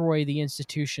destroy the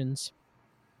institutions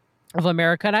of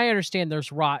America. And I understand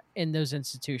there's rot in those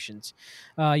institutions.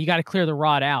 You got to clear the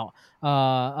rot out,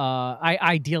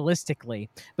 idealistically,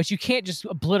 but you can't just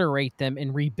obliterate them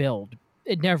and rebuild.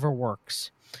 It never works.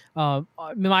 In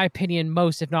my opinion,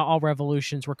 most, if not all,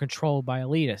 revolutions were controlled by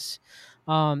elitists.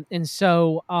 And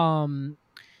so,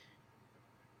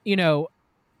 you know,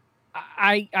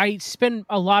 I spend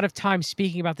a lot of time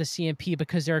speaking about the CMP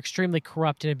because they're extremely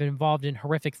corrupt and have been involved in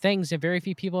horrific things, and very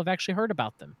few people have actually heard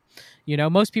about them.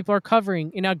 Most people are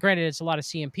covering. Granted, it's a lot of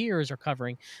CMPers are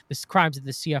covering the crimes of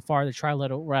the CFR, the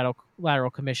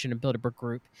Trilateral Commission, and Bilderberg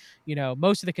Group.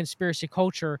 Most of the conspiracy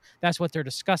culture, that's what they're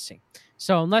discussing.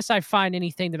 So unless I find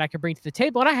anything that I can bring to the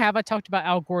table, and I talked about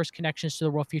Al Gore's connections to the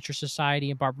World Future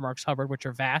Society and Barbara Marx Hubbard, which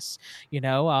are vast.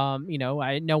 No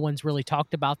one's really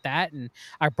talked about that, and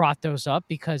I brought those up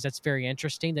because that's very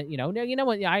interesting. That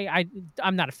what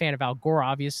I'm not a fan of Al Gore,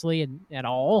 obviously, and at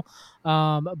all.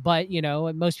 But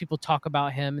most people talk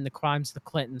about him and the crimes of the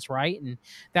Clintons, right? And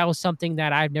that was something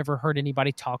that I've never heard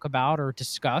anybody talk about or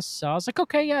discuss. So I was like,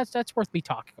 okay, yeah, that's worth me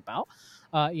talking about.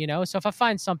 So if I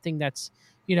find something that's,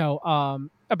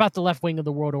 about the left wing of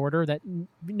the world order that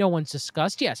no one's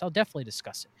discussed, yes, I'll definitely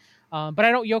discuss it. But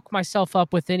I don't yoke myself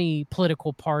up with any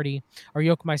political party or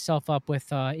yoke myself up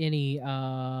with any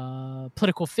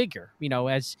political figure.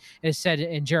 As said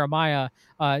in Jeremiah,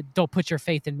 don't put your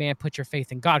faith in man, put your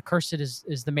faith in God. Cursed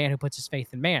is the man who puts his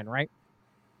faith in man, right?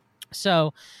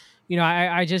 So,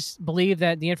 I just believe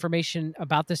that the information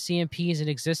about the CMP is in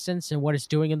existence and what it's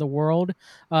doing in the world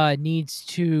needs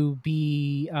to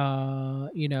be,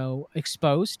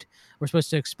 exposed. We're supposed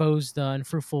to expose the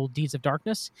unfruitful deeds of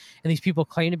darkness. And these people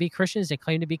claim to be Christians. They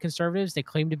claim to be conservatives. They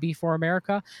claim to be for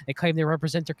America. They claim they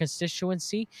represent their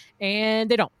constituency, and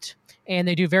they don't. And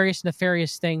they do various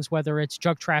nefarious things, whether it's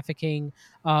drug trafficking,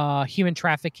 human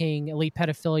trafficking, elite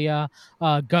pedophilia,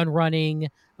 gun running,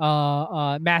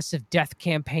 massive death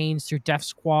campaigns through death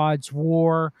squads,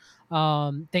 war,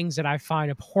 things that I find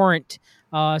abhorrent.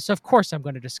 So of course I'm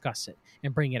going to discuss it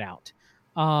and bring it out.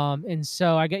 And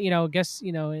so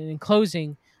in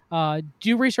closing,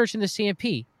 do research in the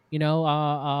CMP.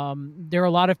 There are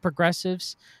a lot of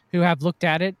progressives who have looked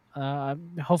at it.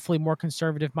 Hopefully, more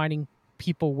conservative minding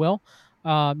people will.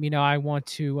 I want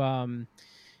to. I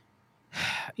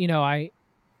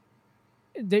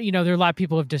there are a lot of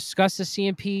people who have discussed the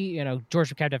CMP,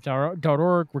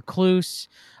 GeorgeMcCabe.org, Recluse,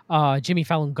 Jimmy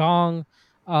Falun Gong,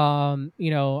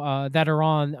 that are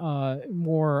on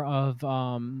more of,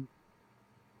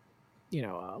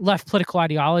 left political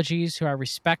ideologies who I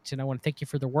respect. And I want to thank you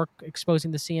for the work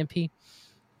exposing the CMP.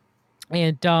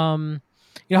 And, I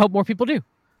hope more people do.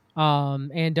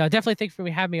 And definitely thank you for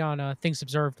having me on Things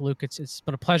Observed, Luke. It's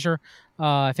been a pleasure.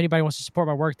 If anybody wants to support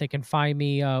my work, they can find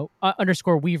me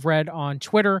underscore We've Read on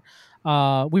Twitter.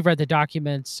 We've read the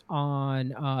documents on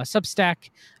Substack.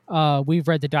 We've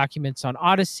read the documents on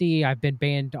Odyssey. I've been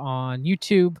banned on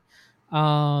YouTube.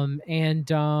 Thank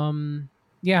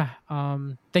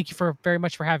you very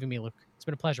much for having me, Luke. It's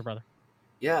been a pleasure, brother.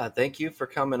 Yeah, thank you for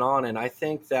coming on. And I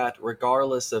think that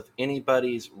regardless of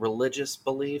anybody's religious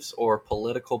beliefs or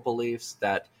political beliefs,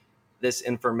 that this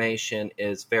information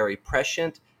is very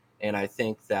prescient. And I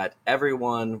think that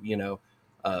everyone,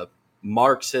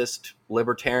 Marxist,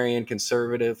 libertarian,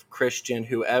 conservative, Christian,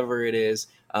 whoever it is,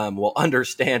 will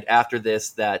understand after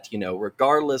this that,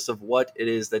 regardless of what it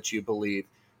is that you believe,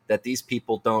 that these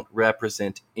people don't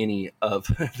represent any of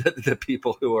the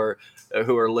people who are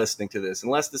listening to this,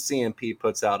 unless the CMP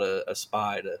puts out a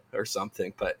spy or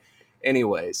something. But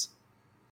anyways,